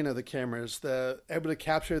 the swinging of the cameras, the able to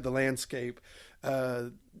capture the landscape,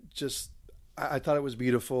 I thought it was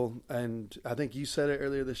beautiful, and I think you said it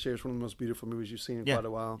earlier this year. It's one of the most beautiful movies you've seen in quite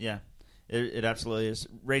a while. Yeah, it absolutely is.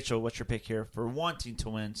 Rachel, what's your pick here for wanting to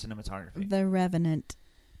win cinematography? The Revenant.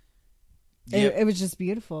 Yep. It was just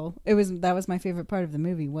beautiful. That was my favorite part of the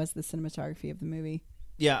movie, was the cinematography of the movie.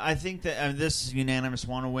 Yeah, I think that this is unanimous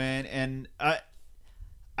want to win, and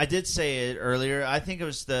I did say it earlier. I think it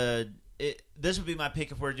was this would be my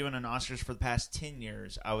pick if we're doing an Oscars for the past 10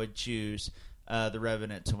 years. I would choose The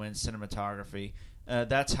Revenant to win cinematography.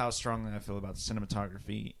 That's how strongly I feel about the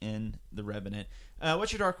cinematography in The Revenant.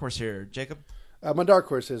 What's your dark horse here, Jacob? My dark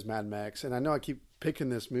horse is Mad Max, and I know I keep picking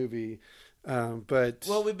this movie, but...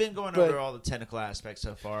 Well, we've been going over all the technical aspects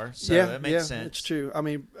so far, so it makes sense. It's true. I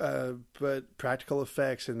mean, but practical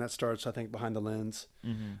effects, and that starts, I think, behind the lens,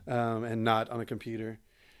 and not on a computer.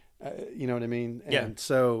 You know what I mean? Yeah. And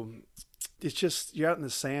so it's just, you're out in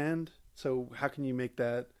the sand, so how can you make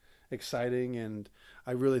that exciting? And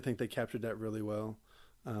I really think they captured that really well.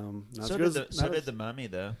 So did the Mummy,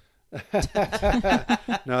 though. No,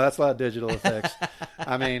 that's a lot of digital effects.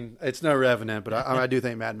 I mean, it's no Revenant, but I do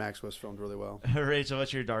think Mad Max was filmed really well. Rachel,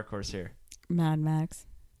 what's your dark horse here? Mad Max.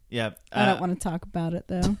 Yeah, I don't want to talk about it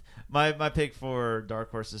though. My pick for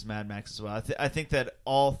dark horse is Mad Max as well. I think that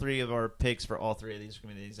all three of our picks for all three of these are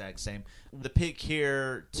going to be the exact same. The pick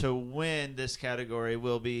here to win this category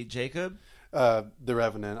will be Jacob. The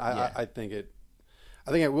Revenant. I think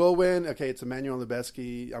it will win. Okay, it's Emmanuel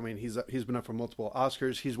Lubezki. I mean, he's been up for multiple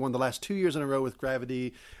Oscars. He's won the last 2 years in a row with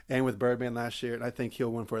Gravity and with Birdman last year, and I think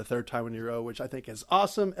he'll win for a third time in a row, which I think is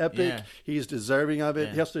awesome, epic. Yeah. He's deserving of it.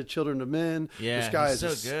 Yeah. He also did Children of Men. Yeah, this guy is so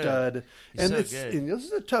a stud. He's so good. And this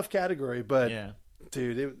is a tough category, but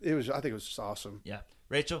dude, it was. I think it was just awesome. Yeah,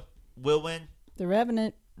 Rachel will win. The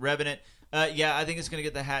Revenant. I think it's going to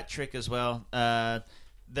get the hat trick as well.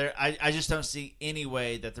 I just don't see any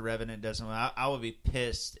way that The Revenant doesn't win. I would be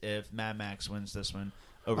pissed if Mad Max wins this one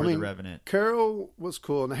over The Revenant. Carol was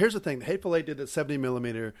cool. Now, here's the thing. The Hateful Eight did at 70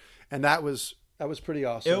 millimeter, and that was pretty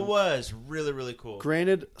awesome. It was really, really cool.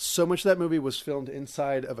 Granted, so much of that movie was filmed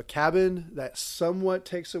inside of a cabin that somewhat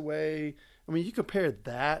takes away. I mean, you compare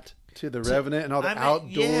that to The Revenant and all the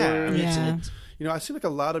outdoors. Yeah. You know, I see like a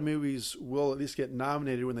lot of movies will at least get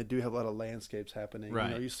nominated when they do have a lot of landscapes happening. Right.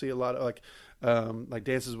 You know, you see a lot of like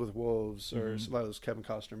Dances with Wolves or a lot of those Kevin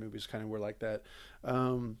Costner movies kind of were like that.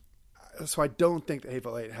 So I don't think the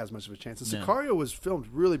Hateful Eight has much of a chance. And No. Sicario was filmed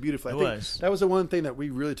really beautifully. I think was. that was the one thing that we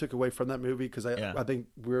really took away from that movie, because Yeah. I think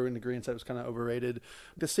we were in agreement that it was kind of overrated.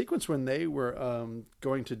 The sequence when they were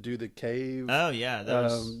going to do the cave, Oh yeah, that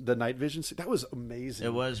was the night vision, that was amazing.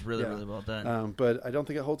 it. Was really Yeah. really well done. But I don't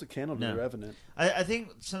think it holds a candle to No. The Revenant. I think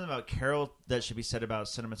something about Carol that should be said about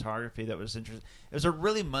cinematography that was interesting. It was a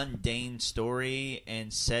really mundane story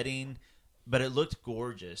and setting, but it looked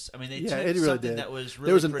gorgeous. I mean, they took It really something did. that was really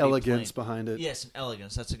There was an pretty elegance plain. behind it. Yes, an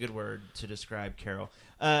elegance. That's a good word to describe Carol.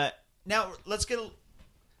 Now let's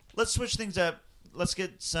switch things up. Let's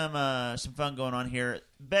get some fun going on here.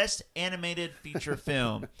 Best animated feature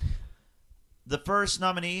film. The first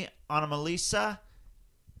nominee, Anomalisa,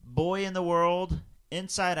 Boy in the World,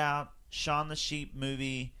 Inside Out, Shaun the Sheep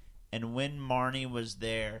movie, and When Marnie Was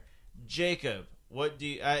There. Jacob, what do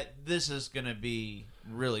you? This is going to be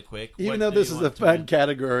really quick. Even What though do this you is want a to fun win?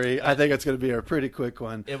 category, I think it's going to be a pretty quick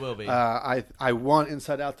one. It will be. I want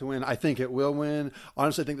Inside Out to win. I think it will win.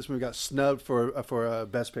 Honestly, I think this movie got snubbed for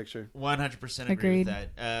Best Picture. 100% agree Agreed.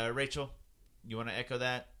 with that. Rachel, you want to echo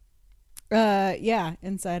that? Yeah,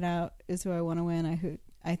 Inside Out is who I want to win.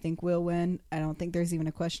 I think will win. I don't think there's even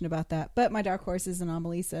a question about that. But my dark horse is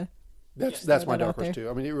Anomalisa. That's Throw my that dark out horse there. too.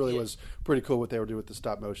 I mean, it really was pretty cool what they were doing with the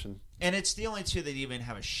stop motion. And it's the only two that even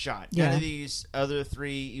have a shot. Yeah. None of these other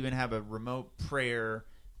three even have a remote prayer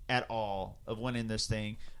at all of winning this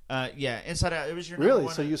thing. Inside Out. It was your number Really?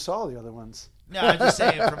 one. So you saw the other ones? No, I'm just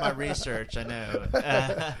saying from my research. I know.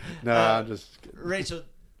 No, I'm just kidding. Rachel,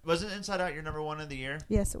 wasn't Inside Out your number one of the year?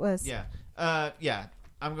 Yes, it was. Yeah.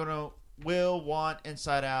 I'm gonna want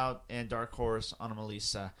Inside Out and Dark Horse on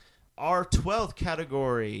Melissa. Our 12th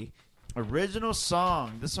category, original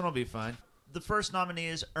song. This one will be fun. The first nominee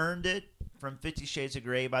is "Earned It" from 50 Shades of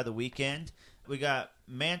Grey by The Weeknd. We got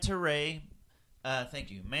Manta Ray.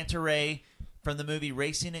 Thank you, Manta Ray from the movie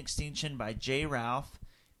Racing Extinction by J. Ralph.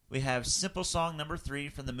 We have Simple Song number 3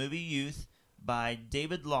 from the movie Youth by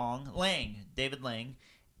David Lang.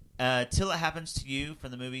 Till It Happens to You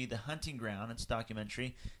from the movie The Hunting Ground. It's a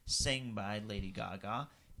documentary, sang by Lady Gaga.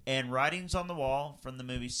 And Writings on the Wall from the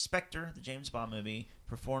movie Spectre, the James Bond movie,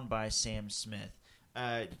 performed by Sam Smith.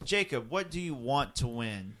 Jacob, what do you want to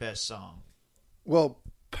win Best Song? Well,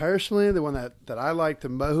 personally, the one that I liked the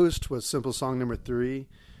most was Simple Song number 3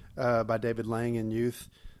 by David Lang in Youth.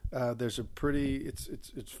 There's a pretty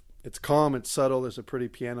it's calm, it's subtle. There's a pretty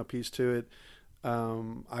piano piece to it.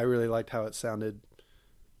 I really liked how it sounded.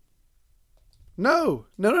 No.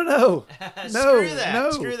 Screw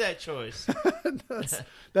that choice.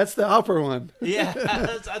 That's the opera one. Yeah.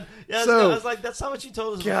 I was like, that's not what you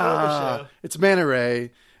told us before the God, show. it's Manta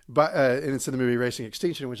Ray, and it's in the movie Racing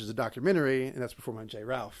Extinction, which is a documentary, and that's performed by J.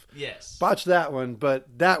 Ralph. Yes. Botched that one, but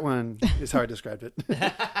that one is how I described it.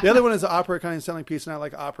 The other one is an opera kind of selling piece, and I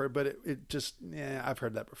like opera, but it just, I've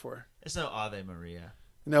heard that before. It's no Ave Maria.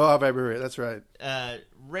 No, Ave Maria, that's right.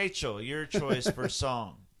 Rachel, your choice for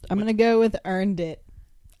song. I'm going to go with Earned It.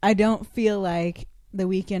 I don't feel like The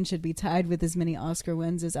Weeknd should be tied with as many Oscar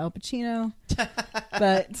wins as Al Pacino.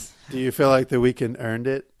 But Do you feel like The Weeknd earned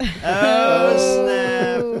it?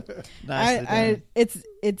 Oh, snap.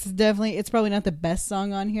 it's definitely, it's probably not the best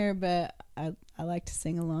song on here, but I like to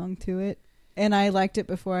sing along to it. And I liked it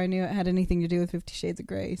before I knew it had anything to do with 50 Shades of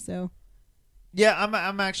Grey, so. Yeah,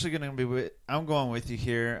 I'm actually going to be I'm going with you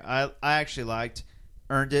here. I actually liked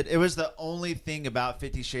Earned It. It was the only thing about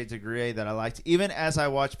 50 Shades of Grey that I liked. Even as I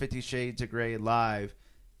watched 50 Shades of Grey live,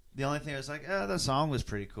 the only thing I was like, the song was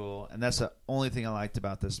pretty cool. And that's the only thing I liked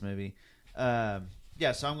about this movie. So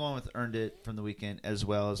I'm going with Earned It from The Weeknd as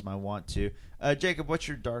well as my want to. Jacob, what's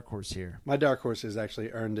your dark horse here? My dark horse has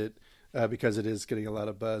actually earned it because it is getting a lot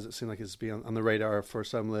of buzz. It seemed like it's being on the radar for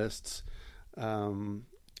some lists.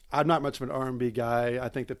 I'm not much of an R&B guy. I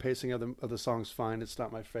think the pacing of the song's fine. It's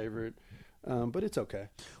not my favorite. But it's okay.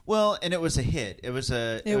 Well, and it was a hit. It was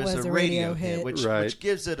a radio hit, which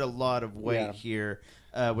gives it a lot of weight here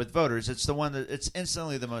with voters. It's the one that it's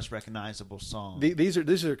instantly the most recognizable song. These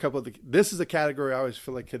are a couple of this is a category I always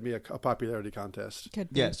feel like could be a popularity contest.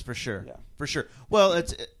 Could be. Yes, for sure. Yeah. For sure. Well,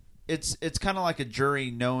 it's kind of like a jury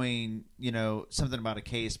knowing, something about a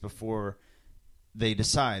case before they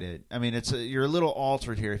decide it. I mean, you're a little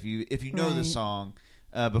altered here if you know the song.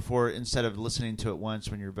 Before, instead of listening to it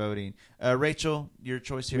once when you're voting. Rachel, your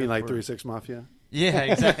choice here. You mean like 3 6 Mafia? Yeah,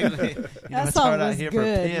 exactly. That song was good,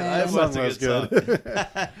 man. That was a good good.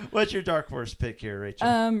 song. What's your dark horse pick here,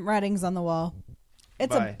 Rachel? Writings on the Wall.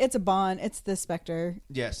 It's a Bond. It's the Spectre.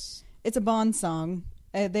 Yes. It's a Bond song.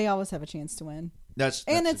 They always have a chance to win. It's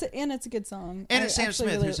a good song. And it's Sam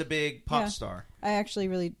Smith, who's a big pop star. I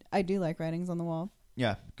do like Writings on the Wall.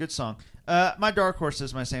 Yeah, good song. My dark horse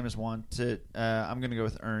is my same as Wanted. I'm going to go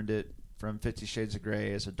with Earned It from 50 Shades of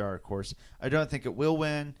Grey as a dark horse. I don't think it will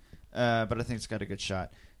win, but I think it's got a good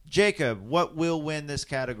shot. Jacob, what will win this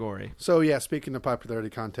category? So, yeah, speaking of popularity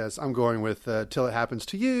contests, I'm going with Till It Happens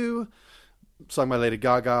to You, sung by Lady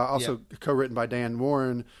Gaga, also co-written by Dan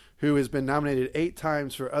Warren, who has been nominated 8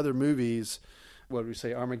 times for other movies. What did we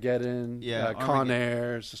say? Armageddon, Con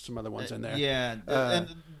Air, just some other ones in there. And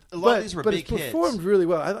a lot of these were big hits. But it's performed really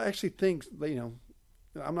well. I actually think,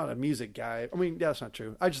 I'm not a music guy. I mean, that's not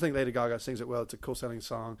true. I just think Lady Gaga sings it well. It's a cool-sounding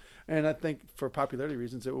song. And I think for popularity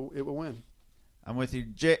reasons, it will win. I'm with you.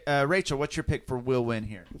 Rachel, what's your pick for will win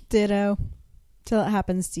here? Ditto. Till It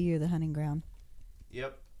Happens to You, The Hunting Ground.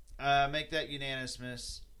 Yep. Make that unanimous.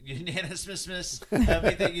 Make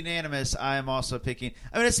that unanimous. I am also picking.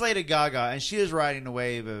 I mean, it's Lady Gaga, and she is riding a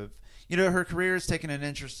wave of. Her career has taken an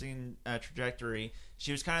interesting trajectory.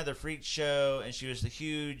 She was kind of the freak show, and she was the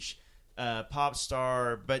huge pop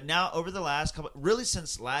star. But now, over the last really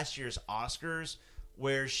since last year's Oscars,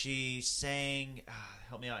 where she sang.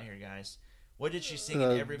 Help me out here, guys. What did she sing?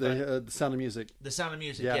 The Sound of Music. The Sound of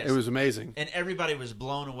Music. Yeah, yes. It was amazing, and everybody was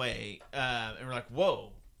blown away. And we're like,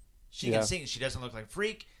 "Whoa, she can sing. She doesn't look like a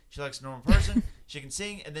freak. She looks like a normal person. She can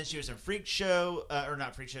sing." And then she was in Freak Show, or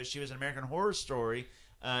not Freak Show. She was in American Horror Story.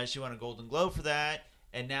 She won a Golden Globe for that,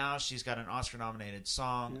 and now she's got an Oscar-nominated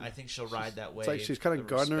song. I think she'll ride that wave. It's like she's kind of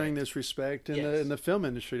garnering this respect in the film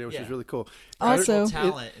industry, which is really cool. Also,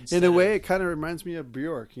 talent in a way, it kind of reminds me of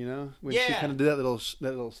Bjork, when she kind of did that little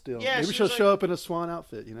still. Yeah, maybe she'll show up in a swan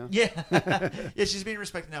outfit, Yeah, she's being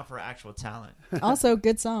respected now for her actual talent. Also,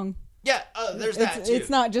 good song. Yeah, there's that too. It's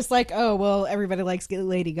not just like, oh, well, everybody likes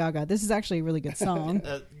Lady Gaga. This is actually a really good song.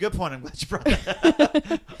 Good point. I'm glad you brought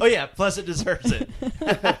that up. Oh, yeah, plus it deserves it.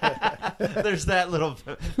 There's that little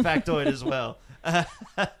factoid as well.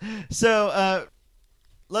 So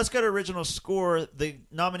let's go to original score. The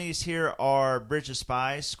nominees here are Bridge of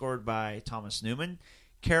Spies, scored by Thomas Newman,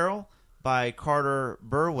 Carol by Carter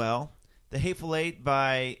Burwell, The Hateful Eight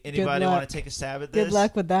by anybody want to take a stab at this? Good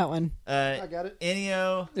luck with that one. I got it.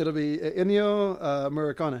 Ennio. It'll be Ennio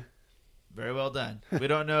Morricone. Very well done. We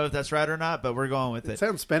don't know if that's right or not, but we're going with it. It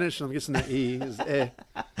sounds Spanish, and I'm guessing the E is eh.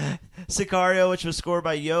 Sicario, which was scored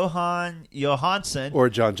by Johan Johansson. Or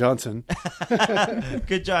John Johnson.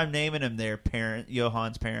 Good job naming him there,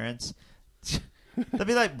 Johan's parents. That'd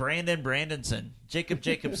be like Brandon Brandonson, Jacob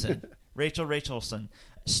Jacobson, Rachel Rachelson.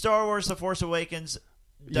 Star Wars The Force Awakens.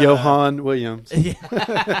 Johan Williams. Jacob,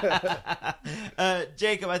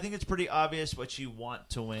 I think it's pretty obvious what you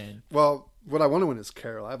want to win. Well, what I want to win is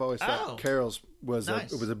Carol. I've always thought Carol's was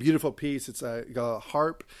nice. It was a beautiful piece. It's got a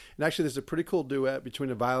harp, and actually there's a pretty cool duet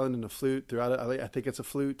between a violin and a flute throughout it. I think it's a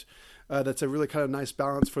flute. That's a really kind of nice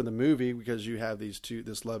balance for the movie because you have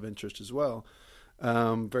this love interest as well.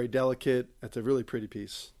 Very delicate. It's a really pretty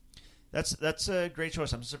piece. That's a great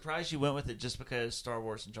choice. I'm surprised you went with it just because Star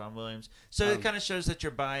Wars and John Williams. So it kind of shows that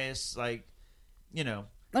you're biased, Let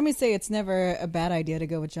me say it's never a bad idea to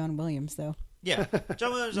go with John Williams, though. Yeah,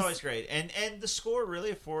 John Williams is always great. And the score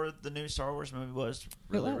really for the new Star Wars movie was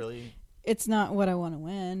really... It's not what I want to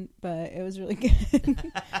win, but it was really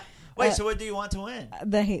good. Wait, so what do you want to win?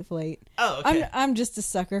 The Hateful Eight. Oh, okay. I'm just a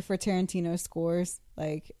sucker for Tarantino scores.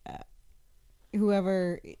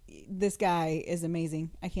 This guy is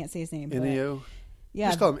amazing. I can't say his name. Ennio. Yeah,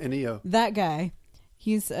 just call him Ennio. That guy,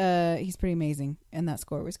 he's pretty amazing, and that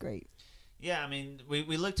score was great. Yeah, I mean, we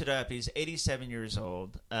looked it up. He's 87 years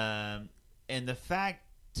old, and the fact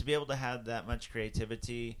to be able to have that much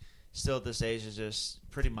creativity still at this age is just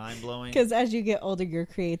pretty mind blowing. Because as you get older, your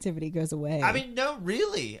creativity goes away. I mean, no,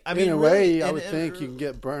 really. In a way, I would think you can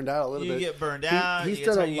get burned out a little bit. You get burned out. He's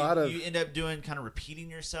done a lot of. You end up doing kind of repeating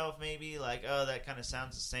yourself, maybe like, oh, that kind of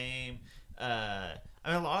sounds the same. I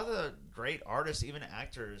mean, a lot of the great artists, even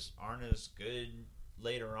actors, aren't as good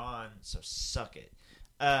later on. So suck it.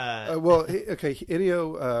 Ennio.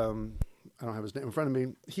 I don't have his name in front of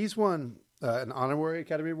me. He's won an honorary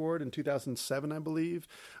Academy Award in 2007, I believe.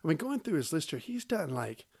 I mean, going through his list here, he's done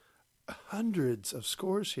like hundreds of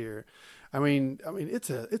scores here. I mean, it's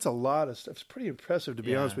a lot of stuff. It's pretty impressive, to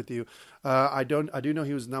be honest with you. I do know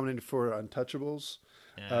he was nominated for Untouchables,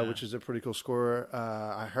 which is a pretty cool score.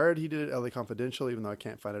 I heard he did it LA Confidential, even though I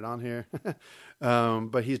can't find it on here.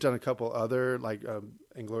 But he's done a couple other like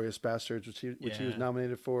Inglourious Bastards, which he was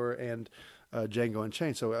nominated for, and Django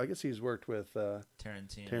Unchained. So I guess he's worked with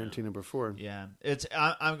Tarantino before. Yeah,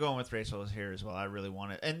 I'm going with Rachel here as well. I really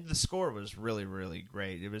want it, and the score was really, really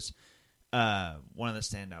great. It was one of the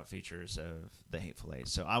standout features of The Hateful Eight.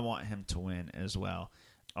 So I want him to win as well.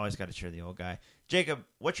 Always got to cheer the old guy. Jacob,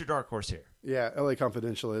 what's your dark horse here? Yeah, LA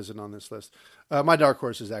Confidential isn't on this list. My dark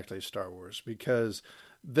horse is actually Star Wars, because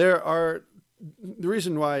the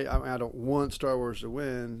reason why I don't want Star Wars to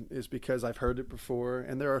win is because I've heard it before,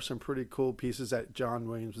 and there are some pretty cool pieces that John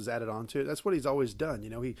Williams has added onto it. That's what he's always done.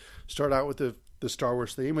 He started out with the Star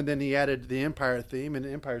Wars theme, and then he added the Empire theme and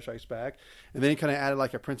Empire Strikes Back, and then he kind of added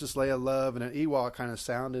like a Princess Leia love and an Ewok kind of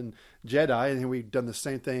sound and Jedi, and then we've done the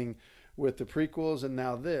same thing with the prequels and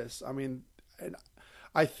now this. I mean,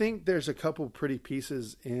 I think there's a couple pretty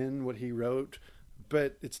pieces in what he wrote,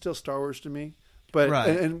 but it's still Star Wars to me. But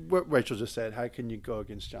Right. and what Rachel just said, how can you go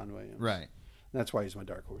against John Williams? Right. That's why he's my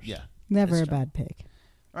dark horse. Yeah. Never It's a John. bad pick.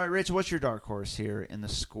 All right, Rachel, what's your dark horse here in the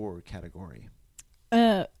score category?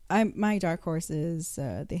 My dark horse is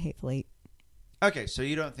The Hateful Eight. Okay, so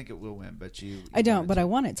you don't think it will win, but you I don't, want it but to. I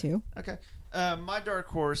want it to. Okay. My dark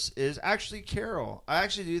horse is actually Carol. I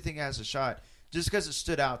actually do think it has a shot just because it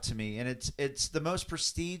stood out to me. And it's the most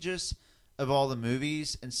prestigious of all the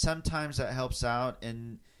movies. And sometimes that helps out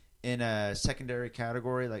in a secondary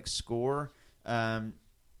category like score. Kind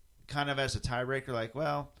of as a tiebreaker, like,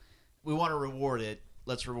 well, we want to reward it.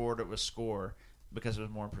 Let's reward it with score because it was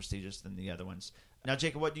more prestigious than the other ones. Now,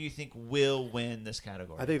 Jacob, what do you think will win this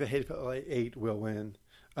category? I think the Hateful Eight will win.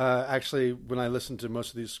 Actually, when I listen to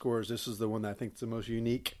most of these scores, this is the one that I think is the most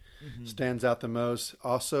unique, stands out the most.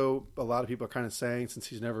 Also, a lot of people are kind of saying, since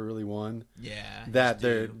he's never really won,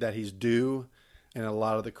 that he's due, and a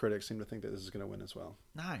lot of the critics seem to think that this is going to win as well.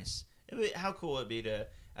 Nice. How cool would it be to,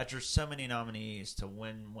 after so many nominees, to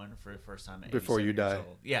win one for the first time at Before 87 you years die.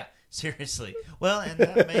 old? Yeah, seriously. Well, and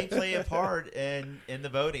that may play a part in the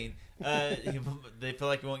voting. They feel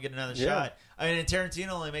like we won't get another shot. I mean, and Tarantino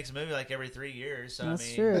only makes a movie like every 3 years. So That's I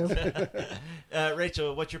mean, true.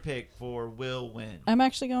 Rachel, what's your pick for will win? I'm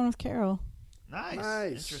actually going with Carol.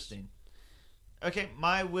 Nice. Interesting. Okay,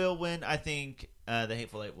 my will win. I think the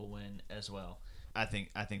Hateful Eight will win as well. I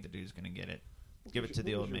think the dude's going to get it. Give it to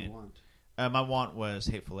the old man. My want was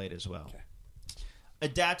Hateful Eight as well. Okay.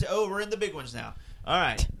 Adapt. Oh, we're in the big ones now. All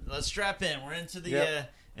right, let's strap in. We're into the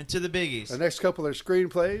into the biggies. The next couple are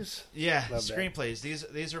screenplays. Yeah, Love screenplays.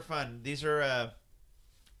 These are fun. These are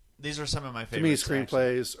some of my To me, favorites.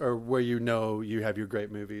 screenplays are where you have your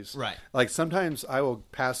great movies. Right. Like sometimes I will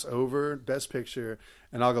pass over Best Picture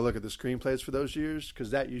and I'll go look at the screenplays for those years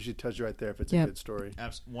because that usually tells you right there if it's a good story.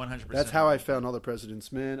 100%. That's how I found All the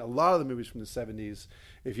President's Men. A lot of the movies from the 70s,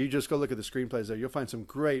 if you just go look at the screenplays there, you'll find some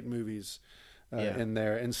great movies in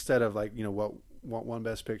there instead of like, what won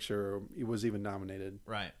Best Picture or it was even nominated.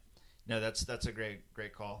 Right. No, that's a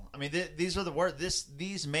great call. I mean, these are the words.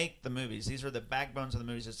 These make the movies. These are the backbones of the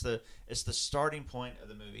movies. It's the starting point of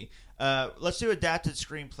the movie. Let's do adapted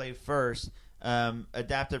screenplay first.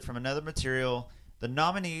 Adapted from another material. The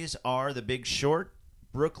nominees are The Big Short,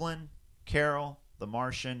 Brooklyn, Carol, The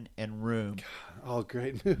Martian, and Room. God, all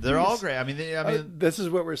great movies. They're all great. I mean, this is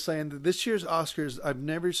what we're saying. This year's Oscars, I've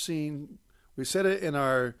never seen. We said it in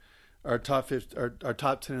our top 50, our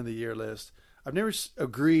top 10 of the year list. I've never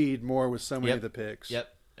agreed more with so many of the picks. Yep.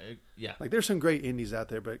 Yeah. Like there's some great indies out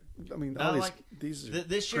there, but I mean, all these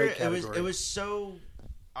this great year categories. it was so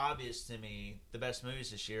obvious to me the best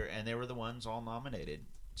movies this year, and they were the ones all nominated.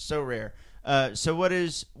 So rare. So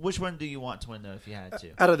which one do you want to win though? If you had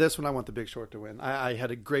to, out of this one, I want The Big Short to win. I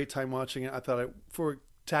had a great time watching it. I thought for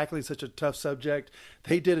tackling such a tough subject,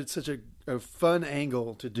 they did it such a fun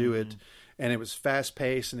angle to do it, and it was fast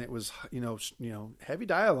paced, and it was heavy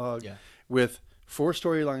dialogue. Yeah. With 4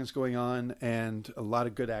 storylines going on and a lot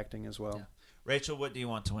of good acting as well. Yeah. Rachel, what do you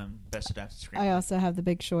want to win Best Adapted Screenplay? I also have The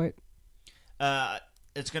Big Short.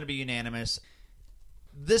 It's going to be unanimous.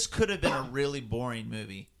 This could have been a really boring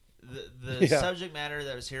movie. The subject matter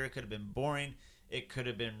that was here could have been boring. It could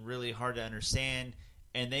have been really hard to understand.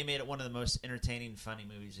 And they made it one of the most entertaining, funny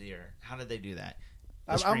movies of the year. How did they do that?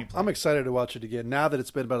 I'm excited to watch it again. Now that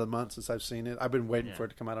it's been about a month since I've seen it, I've been waiting for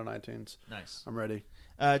it to come out on iTunes. Nice. I'm ready.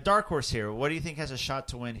 Dark horse here. What do you think has a shot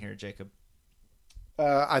to win here, Jacob?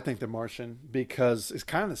 I think The Martian, because it's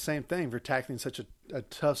kind of the same thing for tackling such a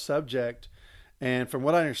tough subject. And from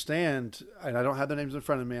what I understand, and I don't have the names in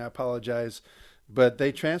front of me, I apologize, but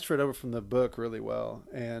they transferred over from the book really well.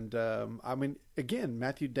 And I mean, again,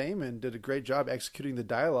 Matthew Damon did a great job executing the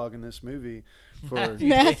dialogue in this movie. For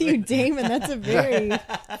Matthew Damon, that's a very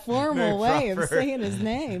formal way of saying his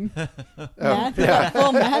name. Full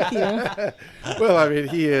Matthew. Well, I mean,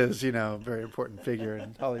 he is, a very important figure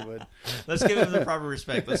in Hollywood. Let's give him the proper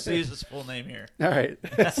respect. Let's use his full name here. All right.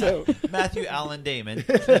 So Matthew Allen Damon.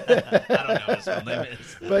 I don't know what his full name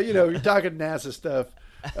is. But, you're talking NASA stuff.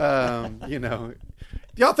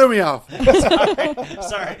 Y'all threw me off.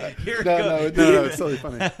 Sorry. Here No, it's totally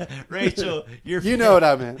funny. Rachel, You know what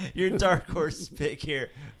I meant. Your dark horse pick here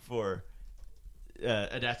for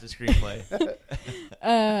adapted screenplay.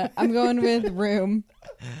 I'm going with Room.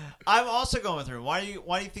 I'm also going with Room. Why do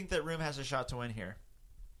you think that Room has a shot to win here?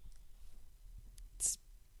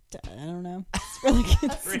 I don't know. It's really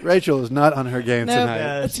good. Rachel is not on her game Nope.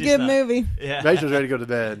 tonight. It's a good movie. Yeah. Rachel's ready to go to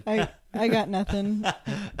bed. I got nothing.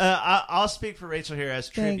 I'll speak for Rachel here as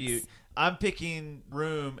Thanks. tribute. I'm picking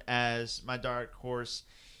Room as my dark horse.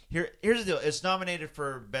 Here's the deal. It's nominated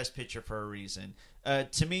for Best Picture for a reason.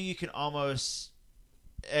 To me, you can almost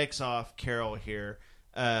X off Carol here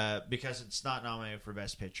because it's not nominated for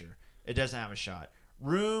Best Picture. It doesn't have a shot.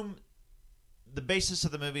 Room, the basis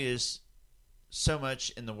of the movie is so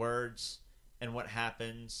much in the words and what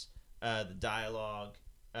happens, the dialogue,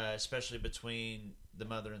 especially between the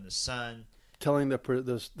mother and the son. Telling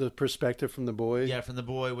the perspective from the boy. Yeah, from the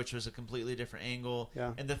boy, which was a completely different angle.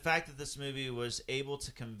 Yeah. And the fact that this movie was able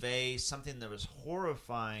to convey something that was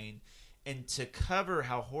horrifying and to cover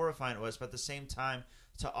how horrifying it was, but at the same time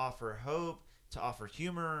to offer hope, to offer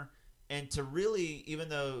humor, and to really, even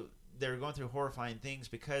though they were going through horrifying things,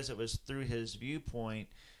 because it was through his viewpoint,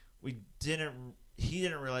 he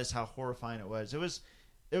didn't realize how horrifying it was. It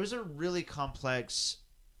was a really complex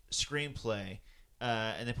screenplay,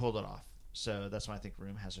 and they pulled it off. So that's why I think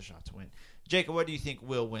Room has a shot to win. Jacob, what do you think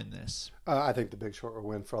will win this? I think The Big Short will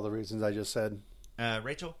win for all the reasons I just said.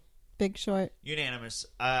 Rachel? Big Short. Unanimous.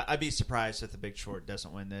 I'd be surprised if The Big Short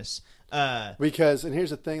doesn't win this. Because, and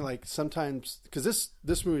here's the thing, like sometimes, because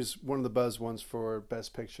this movie is one of the buzz ones for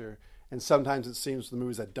Best Picture, and sometimes it seems the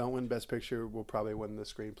movies that don't win Best Picture will probably win the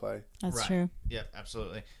screenplay. That's right. true. Yeah,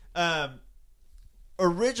 absolutely.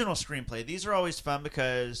 Original screenplay. These are always fun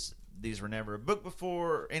because these were never a book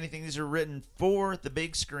before or anything. These are written for the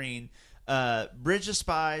big screen. Bridge of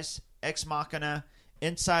Spies, Ex Machina,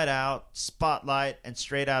 Inside Out, Spotlight, and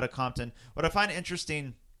Straight Outta Compton. What I find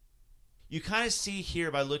interesting, you kind of see here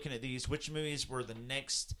by looking at these which movies were the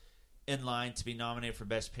next in line to be nominated for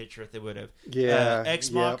Best Picture if they would have. Yeah. Ex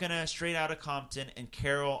Machina, Straight Outta Compton, and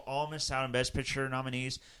Carol all missed out on Best Picture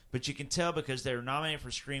nominees, but you can tell because they were nominated for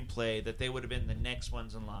screenplay that they would have been the next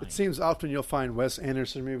ones in line. It seems often you'll find Wes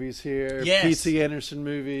Anderson movies here, Yes. P.T. Anderson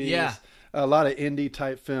movies, Yeah. a lot of indie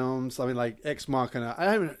type films. I mean, like Ex Machina. I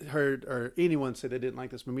haven't heard or anyone say they didn't like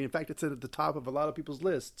this movie. In fact, it's at the top of a lot of people's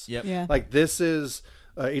lists. Yep. Yeah. Like this is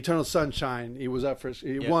Eternal Sunshine. He was up for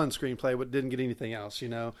Yep. won screenplay, but didn't get anything else. You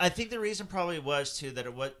know. I think the reason probably was too that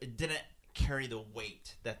it didn't carry the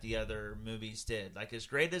weight that the other movies did. Like as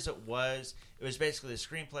great as it was basically the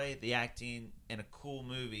screenplay, the acting, and a cool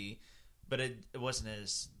movie. But it wasn't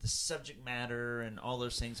as the subject matter and all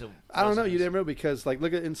those things. I don't know. You never know because like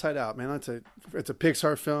look at Inside Out, man. It's a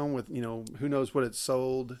Pixar film with who knows what it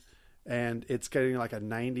sold, and it's getting like a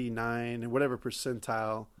 99 and whatever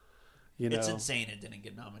percentile. It's insane. It didn't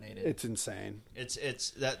get nominated. It's insane. It's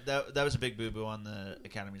that was a big boo boo on the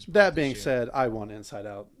Academy's part That this being year. said, I want Inside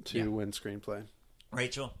Out to win screenplay.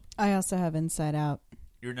 Rachel, I also have Inside Out.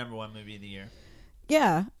 your number one movie of the year.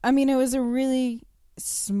 Yeah. I mean, it was a really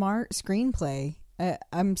smart screenplay.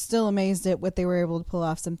 I'm still amazed at what they were able to pull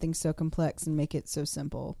off something so complex and make it so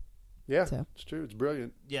simple. Yeah, So. it's true. It's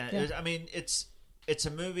brilliant. Yeah, it's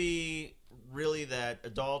a movie really that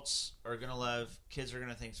adults are gonna love, kids are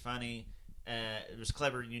gonna think it's funny. It was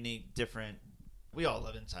clever, unique, different. We all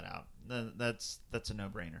love Inside Out. That's a no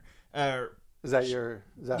brainer. Is that who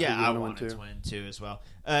Yeah, you I want want to it to win too as well.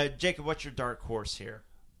 Jacob, what's your dark horse here?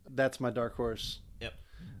 That's my dark horse. Yep.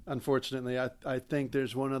 Unfortunately, I think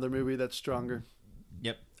there's one other movie that's stronger.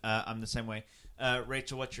 Yep, I'm the same way.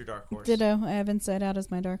 Rachel, what's your dark horse? Ditto. I have Inside Out as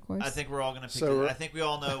my dark horse. I think we're all going to pick So- it. I think we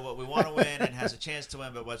all know what we want to win and has a chance to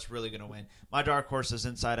win, but what's really going to win. My dark horse is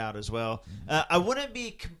Inside Out as well. I wouldn't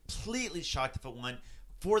be completely shocked if it won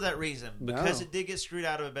for that reason. Because No. it did get screwed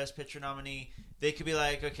out of a Best Picture nominee, they could be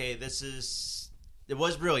like, okay, it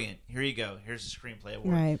was brilliant. Here you go. Here's the screenplay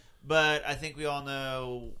award. Right. But I think we all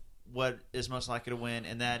know what is most likely to win,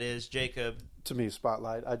 and that is Jacob. To me,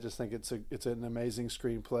 Spotlight. I just think it's an amazing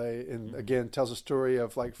screenplay, and again, tells a story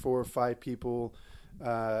of like 4 or 5 people.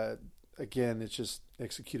 Again, it's just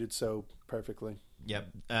executed so perfectly. Yep.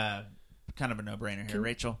 Kind of a no-brainer here.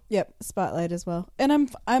 Rachel? Yep. Spotlight as well. And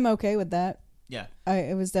I'm okay with that. Yeah.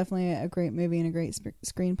 It was definitely a great movie and a great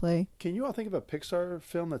screenplay. Can you all think of a Pixar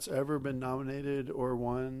film that's ever been nominated or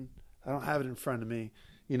won? I don't have it in front of me.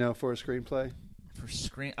 For a screenplay.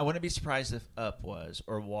 I wouldn't be surprised if Up was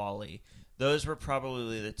or Wall-E. Those were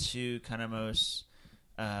probably the two kind of most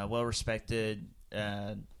well-respected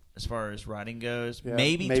as far as writing goes. Yeah,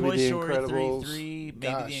 Maybe Toy The Story Incredibles. 3, maybe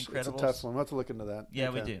Gosh, The Incredibles. It's a tough one. We'll have to look into that. Yeah,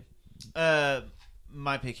 Okay. we do.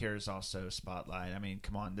 My pick here is also Spotlight. I mean,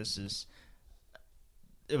 come on, it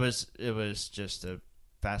was just a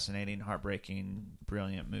fascinating, heartbreaking,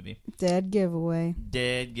 brilliant movie. Dead giveaway.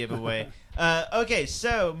 Dead giveaway. Okay,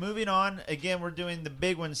 so moving on. Again, we're doing the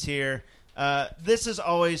big ones here. This is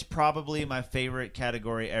always probably my favorite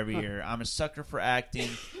category every year. I'm a sucker for acting.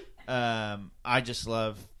 I just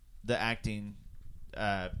love the acting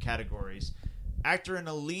categories. Actor in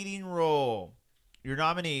a leading role. Your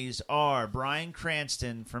nominees are Bryan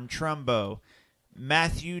Cranston from Trumbo,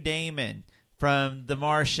 Matthew Damon from The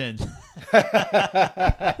Martian.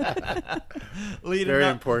 Very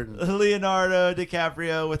important. Leonardo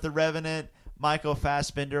DiCaprio with The Revenant, Michael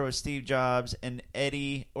Fassbender with Steve Jobs, and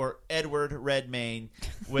Edward Redmayne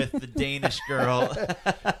with The Danish Girl.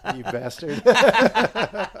 You bastard.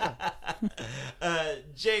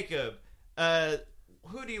 Jacob,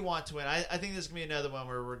 who do you want to win? I think this is going to be another one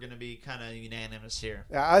where we're going to be kind of unanimous here.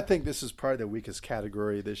 Yeah, I think this is probably the weakest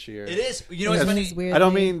category this year. It is. You know what's funny? It's weird. I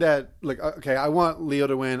don't mean that. Like, okay, I want Leo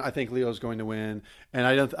to win. I think Leo's going to win, and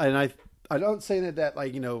I don't say that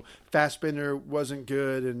like, you know, Fassbender wasn't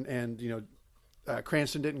good, and you know,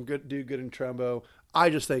 Cranston didn't do good in Trumbo. I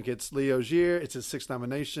just think it's Leo's year. It's his 6th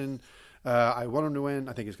nomination. I want him to win.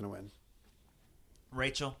 I think he's going to win.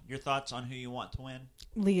 Rachel, your thoughts on who you want to win?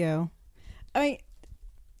 Leo. I mean,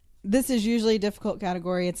 this is usually a difficult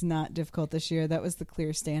category. It's not difficult this year. That was the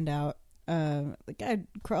clear standout. The guy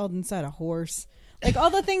crawled inside a horse. Like all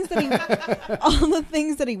the things that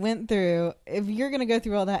he went through. If you're gonna go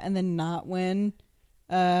through all that and then not win,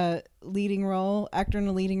 leading role, actor in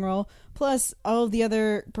a leading role, plus all of the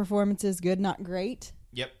other performances, good, not great.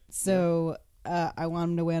 Yep. So I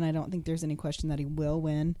want him to win. I don't think there's any question that he will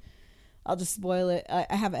win. I'll just spoil it. I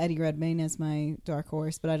have Eddie Redmayne as my dark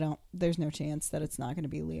horse, but there's no chance that it's not going to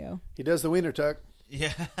be Leo. He does the wiener tuck.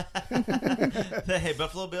 Yeah. Hey,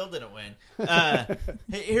 Buffalo Bill didn't win. Hey,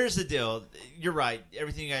 here's the deal. You're right.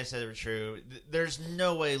 Everything you guys said were true. There's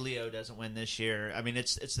no way Leo doesn't win this year. I mean,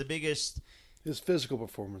 it's the biggest. His physical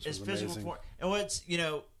performance was amazing. And what's, you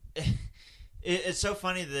know, it's so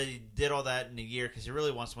funny that he did all that in a year because he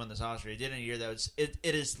really wants to win this Oscar. He did it in a year that was. It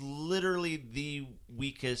is literally the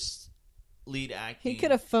weakest lead acting. He could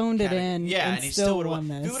have phoned it in, and he still would have won.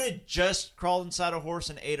 this. If he would have just crawled inside a horse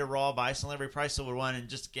and ate a raw bison liver, he probably still would have won and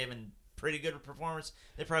just given pretty good performance.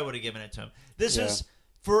 They probably would have given it to him. This is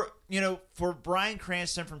for Bryan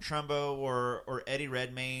Cranston from Trumbo or Eddie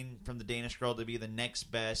Redmayne from The Danish Girl to be the next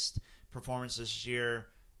best performance this year.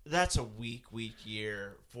 That's a weak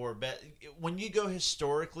year for when you go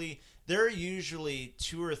historically. There are usually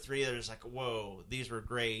 2 or 3 that are just like, whoa, these were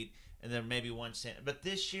great. And then maybe one cent. But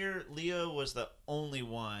this year, Leo was the only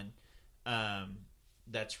one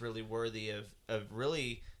that's really worthy of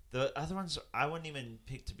really. The other ones, I wouldn't even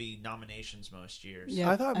pick to be nominations most years. Yeah,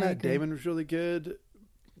 I thought Matt Damon was really good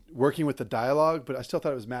working with the dialogue, but I still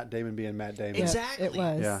thought it was Matt Damon being Matt Damon. Exactly. It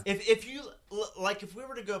was. Yeah. If you like, if we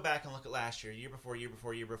were to go back and look at last year, year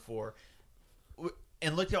before,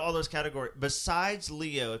 and looked at all those categories, besides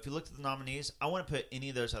Leo, if you looked at the nominees, I wouldn't put any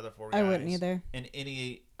of those other 4 guys. I wouldn't either.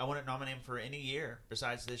 I wouldn't nominate him for any year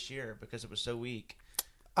besides this year because it was so weak.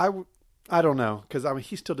 I don't know, because I mean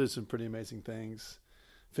he still did some pretty amazing things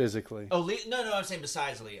physically. Oh, no, I'm saying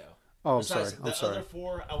besides Leo. Oh, besides I'm sorry. The other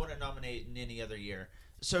 4, I wouldn't nominate in any other year.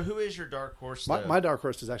 So who is your dark horse? My dark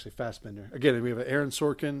horse is actually Fassbender. Again, we have Aaron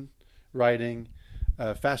Sorkin writing.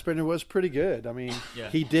 Fassbender was pretty good. I mean,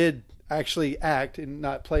 He did actually act and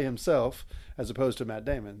not play himself as opposed to Matt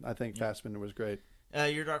Damon. I think Fassbender was great.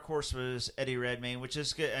 Your dark horse was Eddie Redmayne, which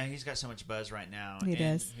is good. He's got so much buzz right now. He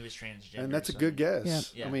does. He was transgender. And that's a good guess. Yep.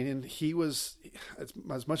 Yeah. I mean, and he was,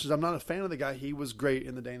 as much as I'm not a fan of the guy, he was great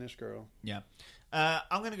in The Danish Girl. Yeah.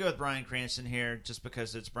 I'm going to go with Bryan Cranston here just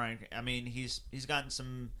because it's Bryan. I mean, he's gotten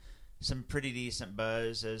some pretty decent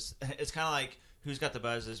buzz. It's kind of like who's got the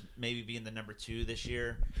buzz as maybe being the number 2 this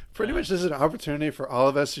year. Pretty much this is an opportunity for all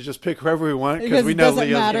of us to just pick whoever we want Because we it know doesn't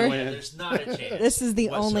Leo's matter. going to Yeah, win. there's not a chance. This is the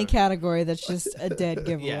only whatsoever. category that's just a dead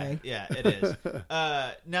giveaway. Yeah, it is.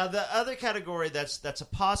 Now the other category that's a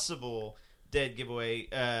possible dead giveaway,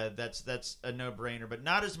 that's a no-brainer, but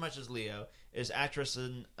not as much as Leo, is actress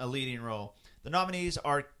in a leading role. The nominees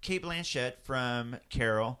are Cate Blanchett from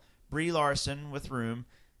Carol, Brie Larson with Room,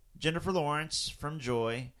 Jennifer Lawrence from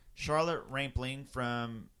Joy, Charlotte Rampling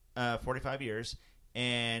from 45 Years,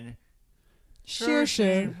 and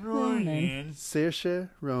Saoirse Ronan. Saoirse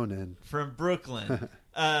Ronan. from Brooklyn.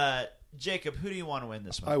 Jacob, who do you want to win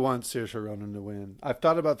this one? I want Saoirse Ronan to win. I've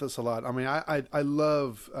thought about this a lot. I mean, I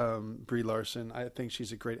love Brie Larson. I think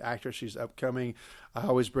she's a great actress. She's upcoming. I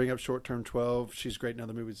always bring up Short Term 12. She's great in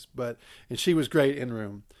other movies, and she was great in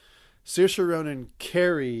Room. Saoirse Ronan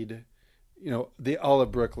carried, the all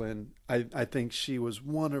of Brooklyn. I think she was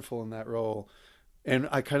wonderful in that role, and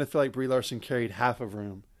I kind of feel like Brie Larson carried half of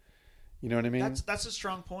Room. You know what I mean? That's a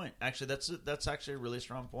strong point. Actually, that's actually a really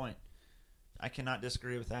strong point. I cannot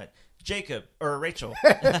disagree with that. Jacob or Rachel.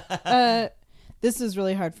 This is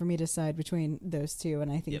really hard for me to decide between those two,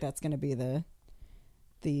 and I think that's going to be the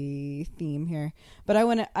theme here. But I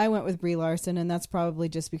went with Brie Larson, and that's probably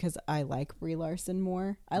just because I like Brie Larson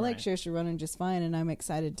more. I like Saoirse Ronan just fine, and I'm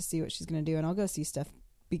excited to see what she's going to do, and I'll go see stuff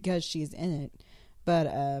because she's in it. But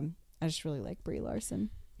I just really like Brie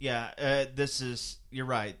Larson. Yeah, you're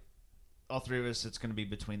right. All three of us, it's going to be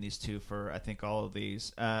between these two for, I think, all of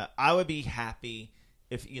these. I would be happy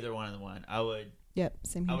if either one of them won. I would. Yep,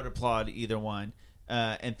 same here. I would applaud either one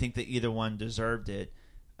and think that either one deserved it.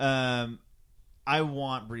 I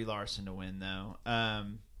want Brie Larson to win, though.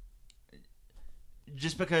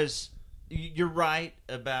 Just because you're right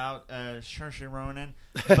about Saoirse Ronan,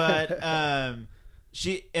 but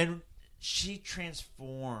she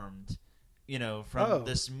transformed, from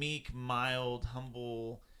this meek, mild,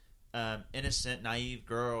 humble, innocent, naive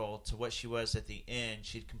girl to what she was at the end.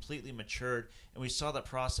 She'd completely matured, and we saw that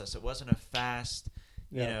process. It wasn't a fast,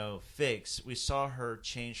 fix. We saw her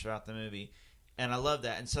change throughout the movie, and I love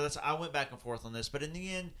that. And so I went back and forth on this, but in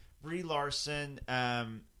the end, Brie Larson,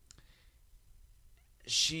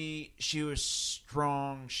 she was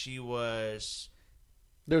strong. She was.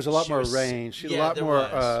 There's a lot more range. She had a lot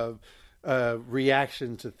more.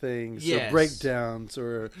 Reaction to things, or breakdowns,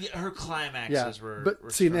 or her climaxes were. But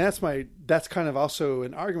were see, that's kind of also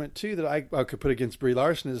an argument too that I could put against Brie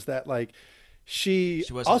Larson is that she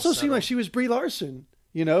also seemed like she was Brie Larson,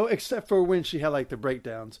 except for when she had the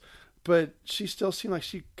breakdowns. But she still seemed like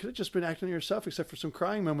she could have just been acting herself, except for some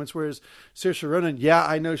crying moments. Whereas Saoirse Ronan,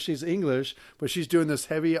 I know she's English, but she's doing this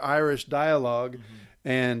heavy Irish dialogue,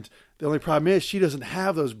 and the only problem is she doesn't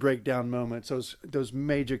have those breakdown moments, those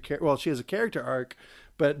major. She has a character arc,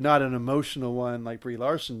 but not an emotional one like Brie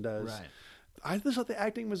Larson does. Right. I just thought the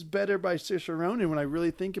acting was better by Saoirse Ronan. When I really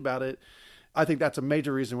think about it, I think that's a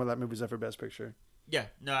major reason why that movie's up for Best Picture. Yeah,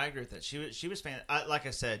 no, I agree with that. She was fan. Like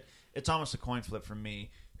I said, it's almost a coin flip for me.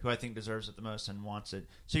 Who I think deserves it the most and wants it.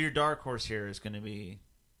 So your dark horse here is going to be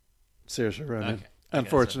Saoirse Ronan, okay.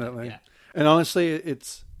 Unfortunately. Yeah. And honestly,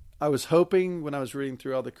 I was hoping when I was reading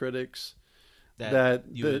through all the critics that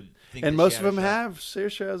most of them have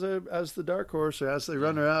Saoirse as the dark horse or as the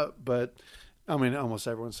runner-up, but I mean, almost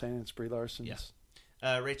everyone's saying it's Brie Larson.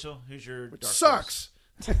 Yeah. Rachel, who's your dark horse? Sucks.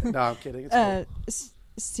 No, I'm kidding. It's cool.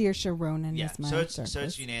 Saoirse Ronan is my dark horse. So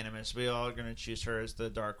it's unanimous. We all are going to choose her as the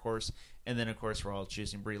dark horse. And then, of course, we're all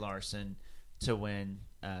choosing Brie Larson to win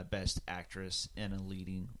Best Actress in a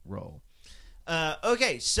Leading Role.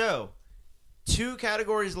 Okay, so 2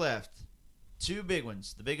 categories left. 2 big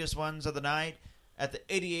ones. The biggest ones of the night at the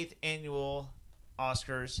 88th Annual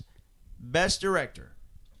Oscars. Best Director.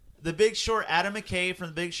 The Big Short, Adam McKay from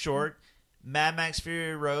The Big Short. Mad Max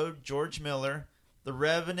Fury Road, George Miller. The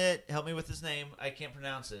Revenant, help me with his name. I can't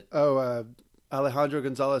pronounce it. Alejandro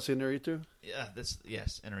González Iñárritu. Yeah,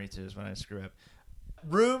 yes, Iñárritu is when I screw up.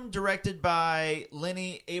 Room, directed by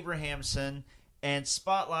Lenny Abrahamson, and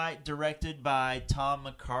Spotlight, directed by Tom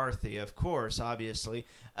McCarthy, of course, obviously.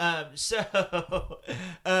 Who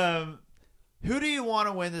do you want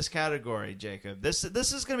to win this category, Jacob? This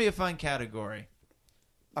is going to be a fun category.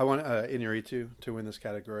 I want Iñárritu to win this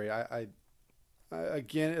category. I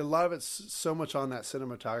again, a lot of it's so much on that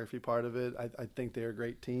cinematography part of it. I think they're a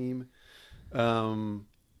great team.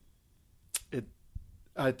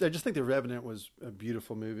 I just think The Revenant was a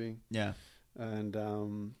beautiful movie. Yeah.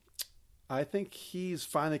 And I think he's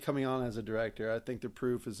finally coming on as a director. I think the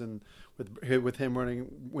proof is with him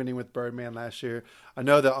winning with Birdman last year. I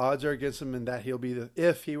know the odds are against him, and that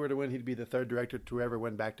if he were to win, he'd be the 3rd director to ever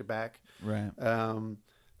win back to back. Right.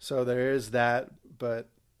 So there is that, but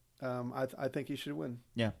I think he should win.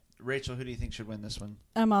 Yeah. Rachel, who do you think should win this one?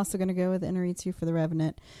 I'm also going to go with Iñárritu for The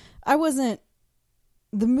Revenant.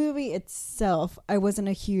 The movie itself, I wasn't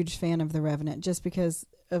a huge fan of The Revenant just because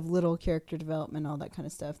of little character development, all that kind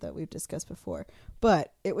of stuff that we've discussed before.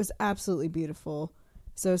 But it was absolutely beautiful.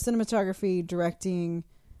 So cinematography, directing,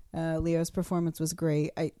 Leo's performance was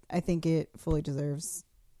great. I think it fully deserves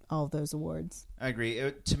all of those awards. I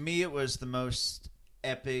agree. To me, it was the most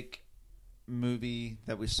epic movie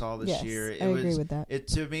that we saw this Yes, year. I agree with that. It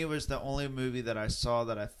to me was the only movie that I saw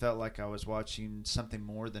that I felt like I was watching something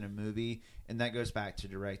more than a movie, and that goes back to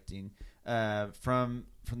directing. From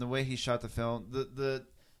the way he shot the film,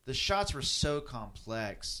 the shots were so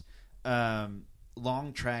complex,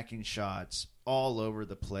 long tracking shots all over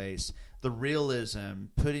the place. The realism,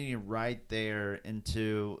 putting you right there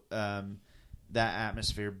into that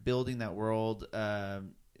atmosphere, building that world. The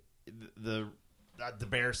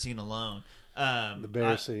bear scene alone. The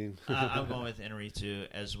bear scene. I'm going with Inarritu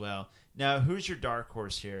as well. Now, who's your dark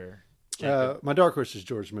horse here, my dark horse is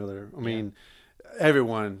George Miller. I mean,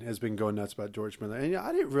 everyone has been going nuts about George Miller. And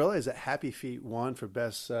I didn't realize that Happy Feet won for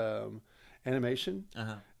best animation.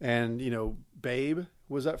 Uh-huh. And, Babe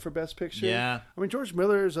was up for best picture. Yeah. I mean, George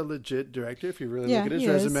Miller is a legit director if you really look at his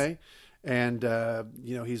resume. And,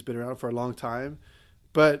 he's been around for a long time.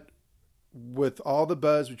 But with all the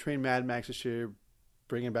buzz between Mad Max this year,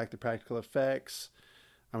 bringing back the practical effects,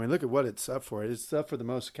 I mean, look at what it's up for. It's up for the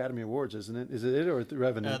most Academy Awards, isn't it? Is it or The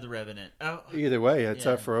Revenant? The Revenant. Oh, either way, it's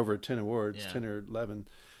up for over 10 awards, Yeah. 10 or 11.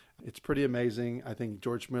 It's pretty amazing. I think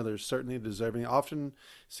George Miller is certainly deserving. Often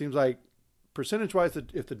seems like percentage-wise,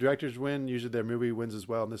 if the directors win, usually their movie wins as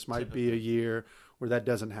well. And this might be a year where that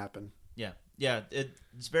doesn't happen. Yeah.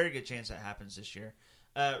 It's a very good chance that happens this year.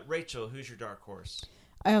 Rachel, who's your dark horse?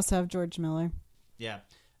 I also have George Miller. Yeah.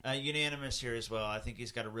 Unanimous here as well. I think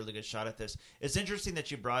he's got a really good shot at this. It's interesting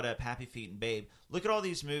that you brought up Happy Feet and Babe. Look at all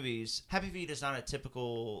these movies. Happy Feet is not a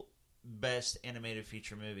typical best animated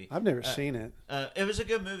feature movie. I've never seen it. It was a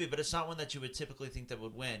good movie, but it's not one that you would typically think that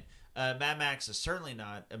would win. Mad Max is certainly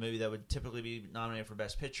not a movie that would typically be nominated for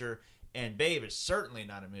Best Picture, and Babe is certainly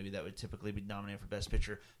not a movie that would typically be nominated for Best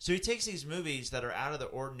Picture. So he takes these movies that are out of the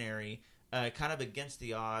ordinary, kind of against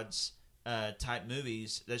the odds type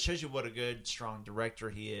movies. That shows you what a good, strong director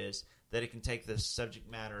he is, that he can take this subject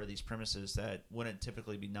matter or these premises that wouldn't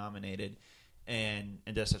typically be nominated and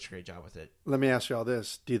does such a great job with it. Let me ask you all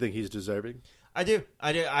this. Do you think he's deserving? I do.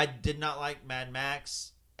 I did not like Mad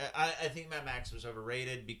Max. I think Mad Max was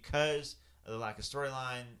overrated because of the lack of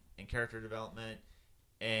storyline and character development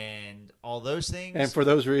and all those things. And for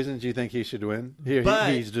those reasons, you think he should win?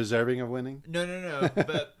 He's deserving of winning? No.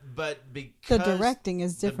 But because the directing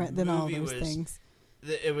is different than all those things.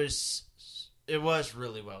 It was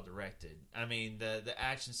really well directed. I mean, the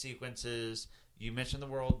action sequences, you mentioned the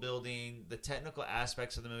world building, the technical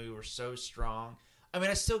aspects of the movie were so strong. I mean,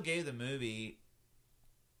 I still gave the movie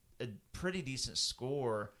a pretty decent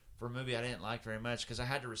score for a movie I didn't like very much because I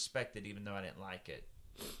had to respect it even though I didn't like it.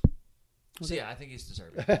 So yeah, I think he's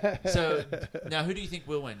deserving. So now, who do you think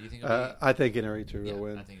will win? Do you think? I think Inarritu will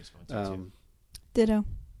win. I think he's going to too. Ditto.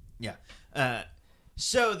 Yeah.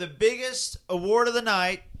 So the biggest award of the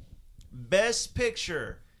night, Best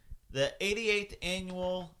Picture, the 88th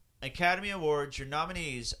Annual Academy Awards. Your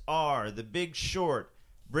nominees are The Big Short,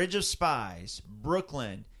 Bridge of Spies,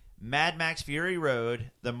 Brooklyn, Mad Max Fury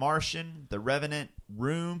Road, The Martian, The Revenant,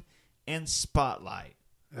 Room, and Spotlight.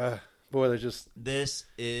 Boy, this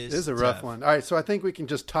is a rough one. All right, so I think we can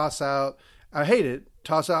just toss out. I hate it.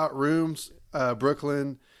 Toss out Rooms,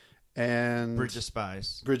 Brooklyn, and Bridge of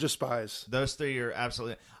Spies. Bridge of Spies. Those three are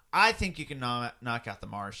absolutely. I think you can knock out The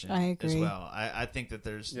Martian I agree. as well. I think that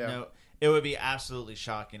there's no. It would be absolutely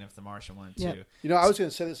shocking if The Martian won too. Yeah. I was going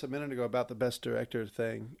to say this a minute ago about the Best Director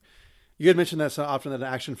thing. You had mentioned that so often that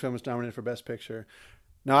an action film is nominated for Best Picture.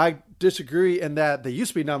 Now, I disagree in that they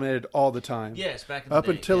used to be nominated all the time. Yes, back in the Up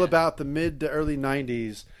day, until about the mid to early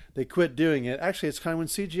 90s, they quit doing it. Actually, it's kind of when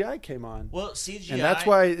CGI came on. Well, CGI. And that's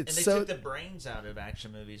why and they took the brains out of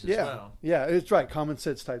action movies as well. Yeah, it's right. Common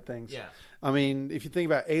sense type things. Yeah. I mean, if you think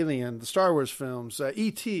about Alien, the Star Wars films,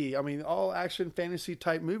 E.T., I mean, all action fantasy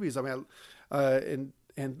type movies. I mean,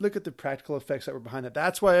 and look at the practical effects that were behind that.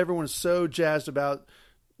 That's why everyone is so jazzed about,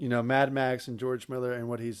 Mad Max and George Miller and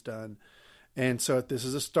what he's done. And so this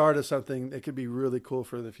is a start of something that could be really cool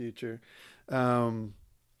for the future.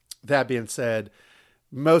 That being said,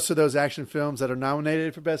 most of those action films that are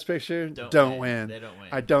nominated for Best Picture don't win. They don't win.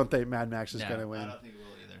 I don't think Mad Max is going to win. I don't think it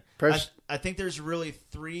will either. I think there's really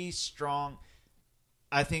three strong.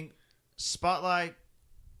 I think Spotlight,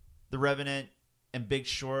 The Revenant, and Big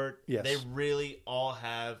Short. Yes. They really all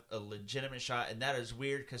have a legitimate shot, and that is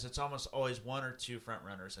weird because it's almost always one or two front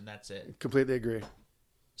runners, and that's it. Completely agree.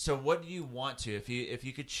 So what do you want to? If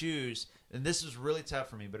you could choose, and this is really tough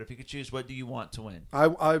for me, but if you could choose, what do you want to win?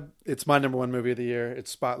 It's my number one movie of the year. It's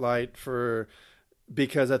Spotlight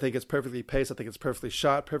because I think it's perfectly paced. I think it's perfectly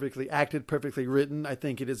shot, perfectly acted, perfectly written. I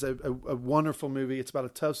think it is a wonderful movie. It's about a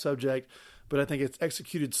tough subject, but I think it's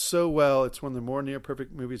executed so well. It's one of the more near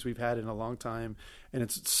perfect movies we've had in a long time, and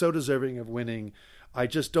it's so deserving of winning. I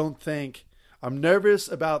just don't think I'm nervous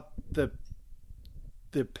about the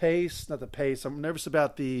pace, not the pace. I'm nervous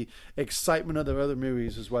about the excitement of the other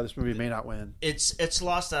movies. Is why this movie may not win. It's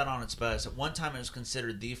lost out on its buzz. At one time, it was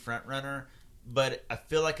considered the front runner, but I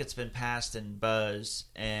feel like it's been passed in buzz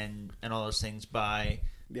and all those things by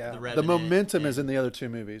Yeah, The the Revenant momentum is in the other two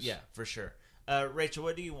movies. Yeah, for sure. Rachel,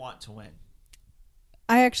 what do you want to win?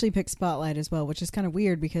 I actually picked Spotlight as well, which is kind of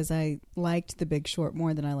weird because I liked The Big Short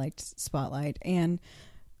more than I liked Spotlight, and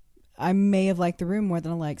I may have liked The Room more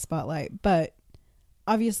than I liked Spotlight, but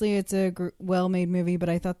obviously it's a well-made movie, but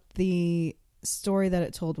I thought the story that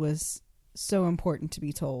it told was so important to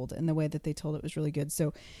be told, and the way that they told it was really good.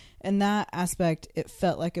 So in that aspect, it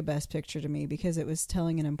felt like a best picture to me because it was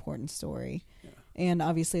telling an important story. Yeah. And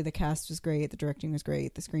obviously the cast was great, the directing was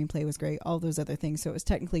great, the screenplay was great, all those other things. So it was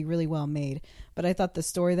technically really well made. But I thought the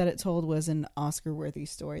story that it told was an Oscar-worthy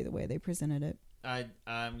story, the way they presented it.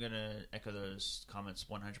 I'm going to echo those comments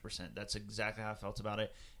 100%. That's exactly how I felt about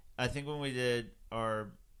it. I think when we did our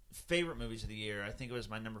favorite movies of the year, I think it was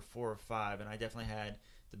my number 4 or 5, and I definitely had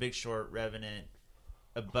The Big Short, Revenant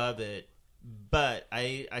above it. But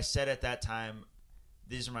I said at that time,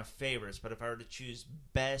 these are my favorites, but if I were to choose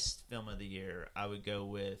best film of the year, I would go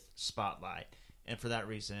with Spotlight. And for that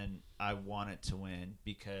reason, I want it to win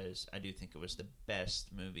because I do think it was the best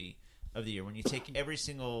movie of the year. When you take every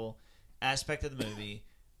single aspect of the movie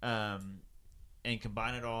and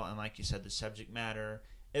combine it all, and like you said, the subject matter,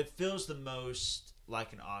 it feels the most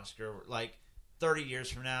like an Oscar. Like 30 years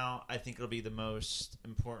from now, I think it'll be the most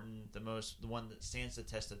important, the one that stands the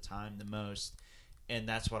test of time the most. And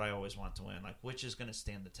that's what I always want to win. Like, which is going to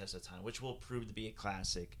stand the test of time? Which will prove to be a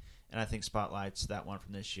classic? And I think Spotlight's that one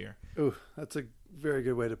from this year. Ooh, that's a very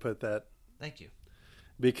good way to put that. Thank you.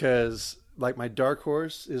 Because, like, my dark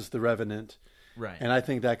horse is The Revenant. Right. And I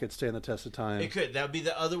think that could stand the test of time. It could. That would be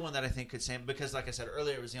the other one that I think could stand. Because, like I said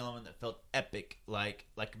earlier, it was the only one that felt epic, like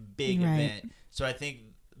a big event. So I think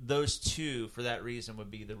those two, for that reason,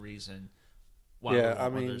 would be the reason why I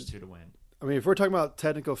want those two to win. I mean, if we're talking about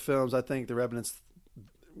technical films, I think The Revenant's,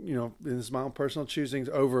 this is my own personal choosings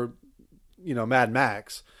over, Mad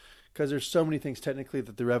Max, because there's so many things technically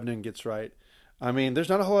that The Revenant gets right. I mean, there's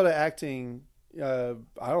not a whole lot of acting, I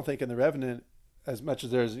don't think, in The Revenant as much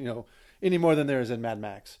as there's, any more than there is in Mad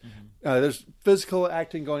Max. Mm-hmm. There's physical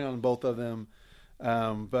acting going on in both of them,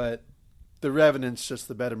 but The Revenant's just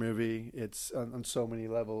the better movie. It's on so many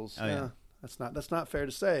levels. Oh, yeah. That's not fair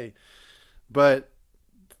to say, but.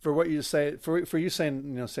 For what you say, for you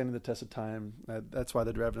saying, standing the test of time, that's why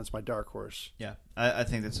The Revenant's my dark horse. Yeah, I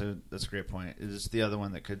think that's a great point. It's the other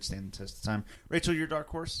one that could stand the test of time. Rachel, your dark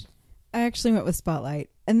horse? I actually went with Spotlight,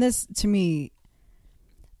 and this, to me,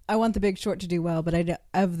 I want The Big Short to do well, but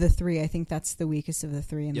of the three, I think that's the weakest of the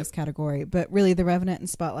three in this category. But really, The Revenant and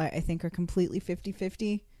Spotlight, I think, are completely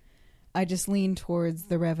 50-50. I just lean towards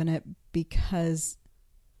The Revenant because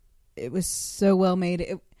it was so well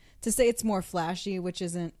made. To say it's more flashy,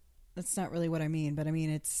 that's not really what I mean, but I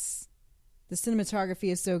mean, the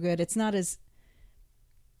cinematography is so good. It's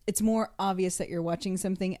more obvious that you're watching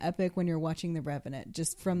something epic when you're watching The Revenant,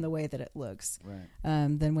 just from the way that it looks, right.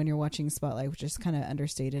 Than when you're watching Spotlight, which is kind of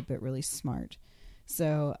understated, but really smart.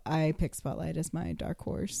 So I picked Spotlight as my dark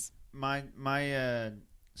horse. My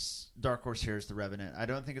dark horse here is The Revenant. I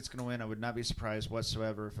don't think it's going to win. I would not be surprised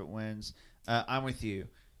whatsoever if it wins. I'm with you.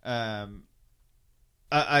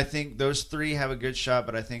 I think those three have a good shot,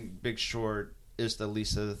 but I think Big Short is the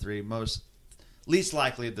least of the three, least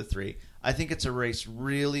likely of the three. I think it's a race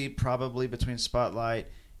really probably between Spotlight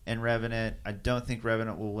and Revenant. I don't think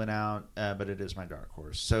Revenant will win out, but it is my dark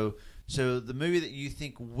horse. So the movie that you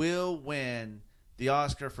think will win the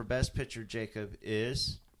Oscar for Best Picture, Jacob,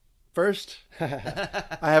 is? First,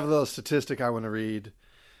 I have a little statistic I want to read.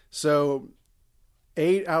 So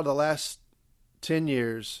 8 out of the last 10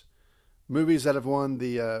 years, movies that have won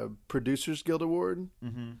the Producers Guild Award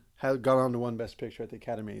have gone on to win Best Picture at the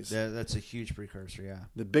Academies. Yeah, that's a huge precursor, yeah.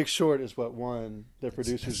 The Big Short is what won the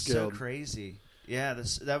Producers Guild. So crazy. Yeah,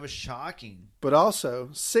 that was shocking. But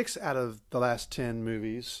also, 6 out of the last 10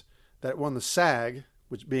 movies that won the SAG,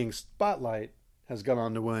 which being Spotlight, has gone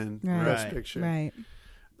on to win Best Picture. Right.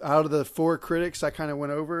 Out of the 4 critics I kind of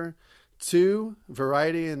went over, 2,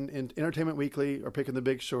 Variety and Entertainment Weekly, are picking The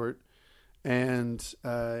Big Short. And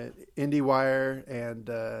IndieWire and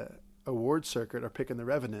Award Circuit are picking The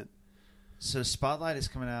Revenant. So Spotlight is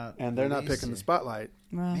coming out, and they're not picking the Spotlight.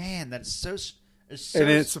 Wow. Man, that's so. And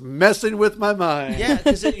it's messing with my mind. Yeah,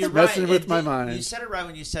 because you're right. Messing with my mind. You said it right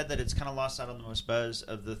when you said that it's kind of lost out on the most buzz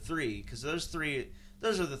of the three, because those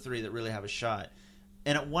are the three that really have a shot.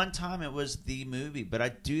 And at one time it was the movie, but I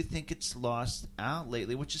do think it's lost out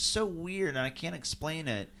lately, which is so weird, and I can't explain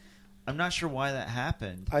it. I'm not sure why that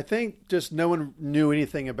happened. I think just no one knew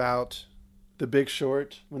anything about The Big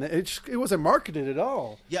Short when it wasn't marketed at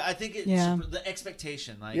all. Yeah, I think it's the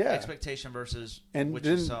expectation, expectation versus and what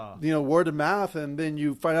then, you saw. Word of mouth, and then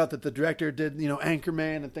you find out that the director did,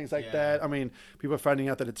 Anchorman and things like that. I mean, people are finding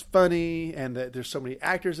out that it's funny and that there's so many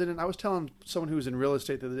actors in it. I was telling someone who was in real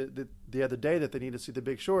estate the other day that they need to see The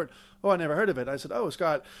Big Short. Oh, I never heard of it. I said, oh, it's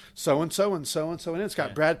got so-and-so and so-and-so, and it's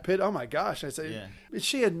got Brad Pitt. Oh, my gosh. I said,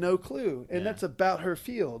 she had no clue, and that's about her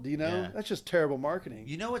field, That's just terrible marketing.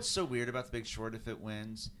 You know what's so weird about The Big Short? If it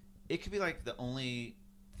wins, it could be like the only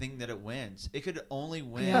thing that it wins. It could only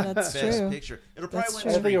win Best Picture. It'll probably win screenplay.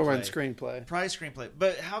 I think it'll win screenplay. Probably screenplay.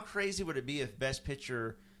 But how crazy would it be if Best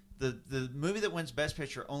Picture... The movie that wins Best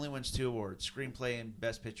Picture only wins 2 awards, Screenplay and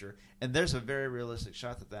Best Picture. And there's a very realistic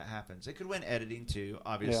shot that happens. It could win editing, too,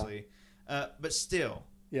 obviously. Yeah. But still,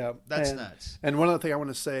 that's nuts. And one other thing I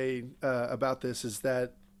want to say about this is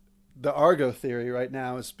that the Argo theory right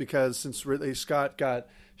now is because since Ridley Scott got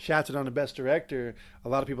shafted on the Best Director, a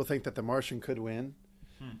lot of people think that The Martian could win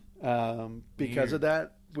because of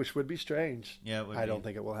that, which would be strange. Yeah, I don't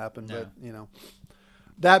think it will happen. No. But,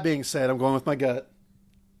 that being said, I'm going with my gut.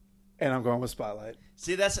 And I'm going with Spotlight.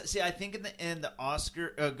 I think in the end, the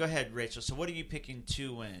Oscar... go ahead, Rachel. So what are you picking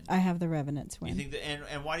to win? I have The Revenant to win. You think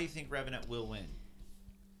and why do you think Revenant will win?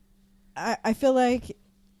 I feel like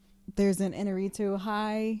there's an Inarritu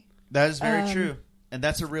high. That is very true. And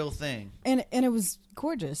that's a real thing. And it was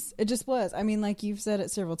gorgeous. It just was. I mean, like you've said it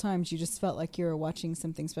several times, you just felt like you were watching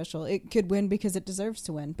something special. It could win because it deserves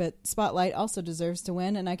to win, but Spotlight also deserves to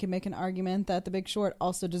win, and I can make an argument that The Big Short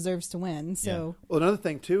also deserves to win. So, well, another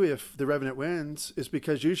thing too, if The Revenant wins, is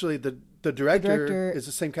because usually the director is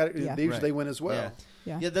the same category. Yeah. Usually they win as well.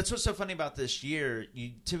 Yeah, that's what's so funny about this year.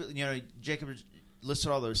 You typically, Jacob listed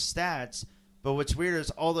all those stats, but what's weird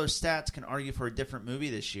is all those stats can argue for a different movie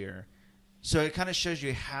this year. So it kind of shows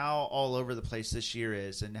you how all over the place this year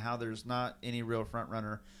is and how there's not any real front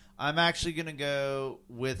runner. I'm actually going to go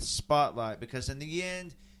with Spotlight because in the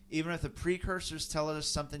end, even if the precursors tell us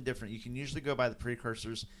something different, you can usually go by the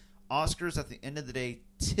precursors. Oscars at the end of the day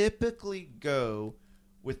typically go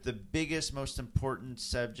with the biggest, most important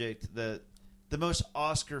subject, the most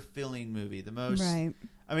Oscar-feeling movie, the most. Right.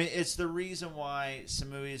 I mean, it's the reason why some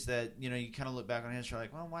movies that you kind of look back on history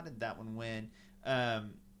like, well, why did that one win?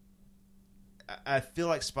 I feel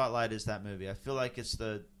like Spotlight is that movie. I feel like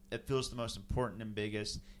it feels the most important and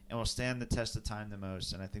biggest and will stand the test of time the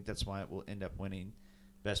most, and I think that's why it will end up winning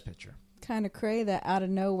Best Picture. Kind of cray that out of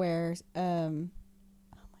nowhere, oh my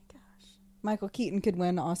gosh, Michael Keaton could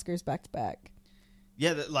win Oscars back to back.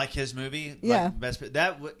 Yeah, like his movie. Yeah, like Best.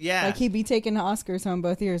 Like he'd be taking the Oscars home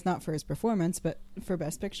both years, not for his performance, but for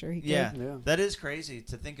Best Picture. He could. Yeah, that is crazy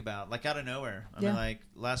to think about. Like out of nowhere. I mean, like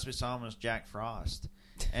last we saw him was Jack Frost.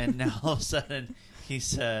 And now all of a sudden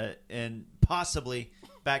he's in possibly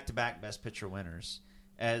back-to-back Best Picture winners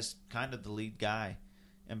as kind of the lead guy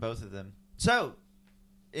in both of them. So,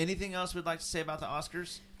 anything else we'd like to say about the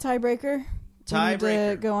Oscars? Tiebreaker. We need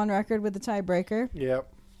to go on record with the tiebreaker.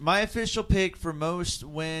 Yep. My official pick for most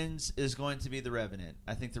wins is going to be The Revenant.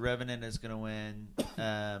 I think The Revenant is going to win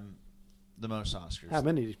the most Oscars. How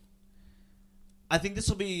many? I think this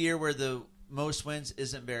will be a year where the most wins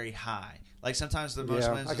isn't very high. Like sometimes the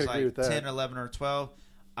most wins is like 10, 11, or 12.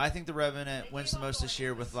 I think The Revenant wins the most this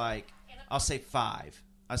year with I'll say 5.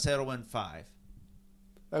 I say it'll win 5.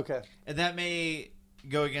 Okay. And that may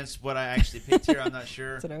go against what I actually picked here. I'm not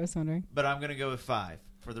sure. That's what I was wondering. But I'm going to go with 5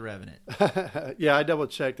 for The Revenant. Yeah, I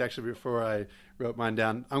double-checked actually before I wrote mine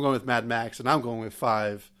down. I'm going with Mad Max, and I'm going with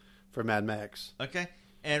 5 for Mad Max. Okay.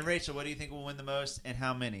 And Rachel, what do you think will win the most and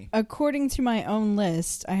how many? According to my own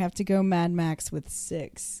list, I have to go Mad Max with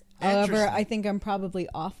 6. However, I think I'm probably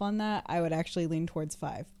off on that. I would actually lean towards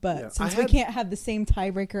 5. But since we can't have the same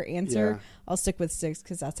tiebreaker answer, I'll stick with 6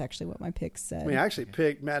 because that's actually what my picks said. I mean, I actually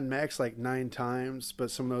picked Mad Max 9 times,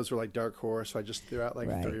 but some of those were dark horse, so I just threw out 3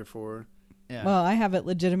 or 4. Yeah. Well, I have it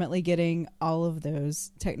legitimately getting all of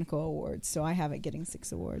those technical awards, so I have it getting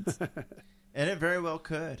 6 awards. And it very well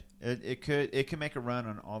could. It could make a run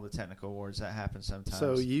on all the technical awards. That happens sometimes.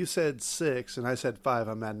 So you said 6, and I said 5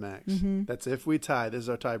 on Mad Max. Mm-hmm. That's if we tie. This is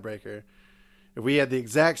our tiebreaker. If we had the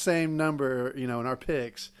exact same number, in our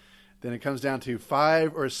picks, then it comes down to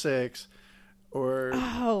 5 or 6. Or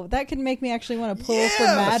that could make me actually want to pull for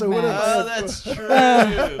Mad Max. Oh, that's true.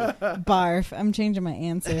 Barf. I'm changing my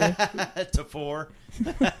answer to 4.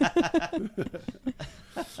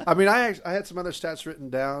 I mean, I had some other stats written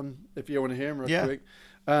down if you want to hear them real quick.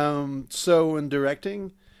 So in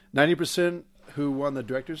directing, 90% who won the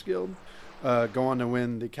Directors Guild go on to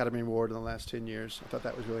win the Academy Award in the last 10 years. I thought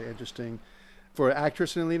that was really interesting. For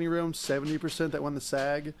actress in the leading role, 70% that won the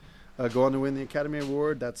SAG go on to win the Academy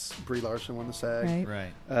Award. That's Brie Larson won the SAG.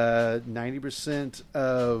 Right. 90%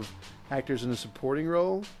 of actors in a supporting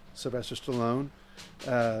role, Sylvester Stallone.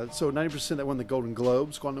 So 90% that won the Golden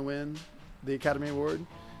Globes go on to win the Academy Award.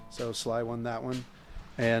 So Sly won that one.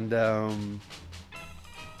 And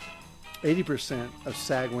 80% of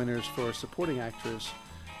SAG winners for supporting actress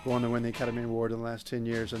go on to win the Academy Award in the last 10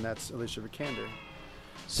 years, and that's Alicia Vikander.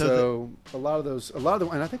 So a lot of them,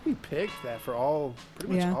 and I think we picked that for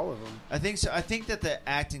pretty much all of them. I think so. I think that the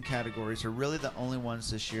acting categories are really the only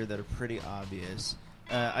ones this year that are pretty obvious.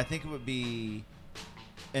 I think it would be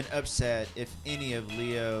an upset if any of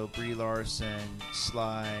Leo, Brie Larson,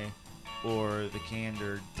 Sly, or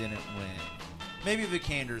Vikander didn't win. Maybe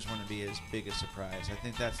Vikander's wouldn't be as big a surprise. I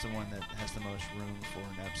think that's the one that has the most room for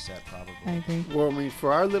an upset, probably. I agree. Well, I mean,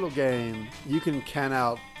 for our little game, you can count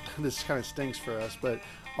out, this kind of stinks for us, but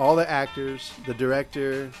all the actors, the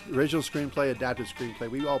director, original screenplay, adapted screenplay,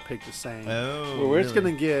 we all picked the same. Oh, well, really? It's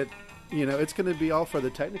going to get, it's going to be all for the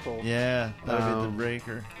technical. Yeah, that'll be the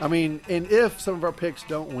breaker. I mean, and if some of our picks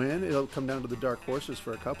don't win, it'll come down to the dark horses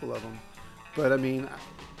for a couple of them. But, I mean,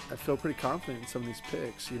 I feel pretty confident in some of these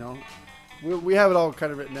picks, We have it all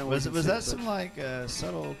kind of written down. Was that some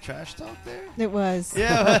subtle trash talk there? It was.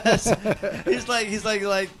 Yeah, it was. he's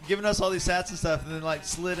like giving us all these stats and stuff, and then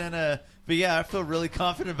slid in a. But yeah, I feel really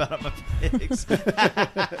confident about my picks.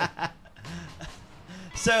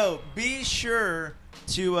 So be sure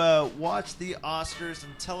to watch the Oscars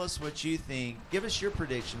and tell us what you think. Give us your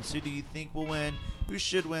predictions. Who do you think will win? Who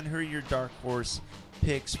should win? Who are your dark horse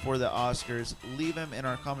picks for the Oscars? Leave them in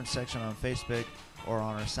our comment section on Facebook or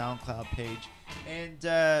on our SoundCloud page. And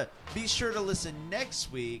be sure to listen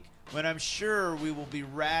next week when I'm sure we will be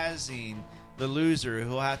razzing the loser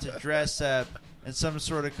who will have to dress up in some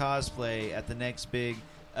sort of cosplay at the next big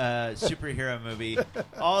superhero movie.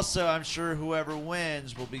 Also, I'm sure whoever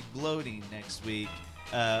wins will be gloating next week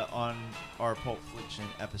on our Pulp Fiction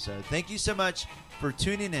episode. Thank you so much for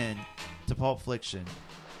tuning in to Pulp Fiction.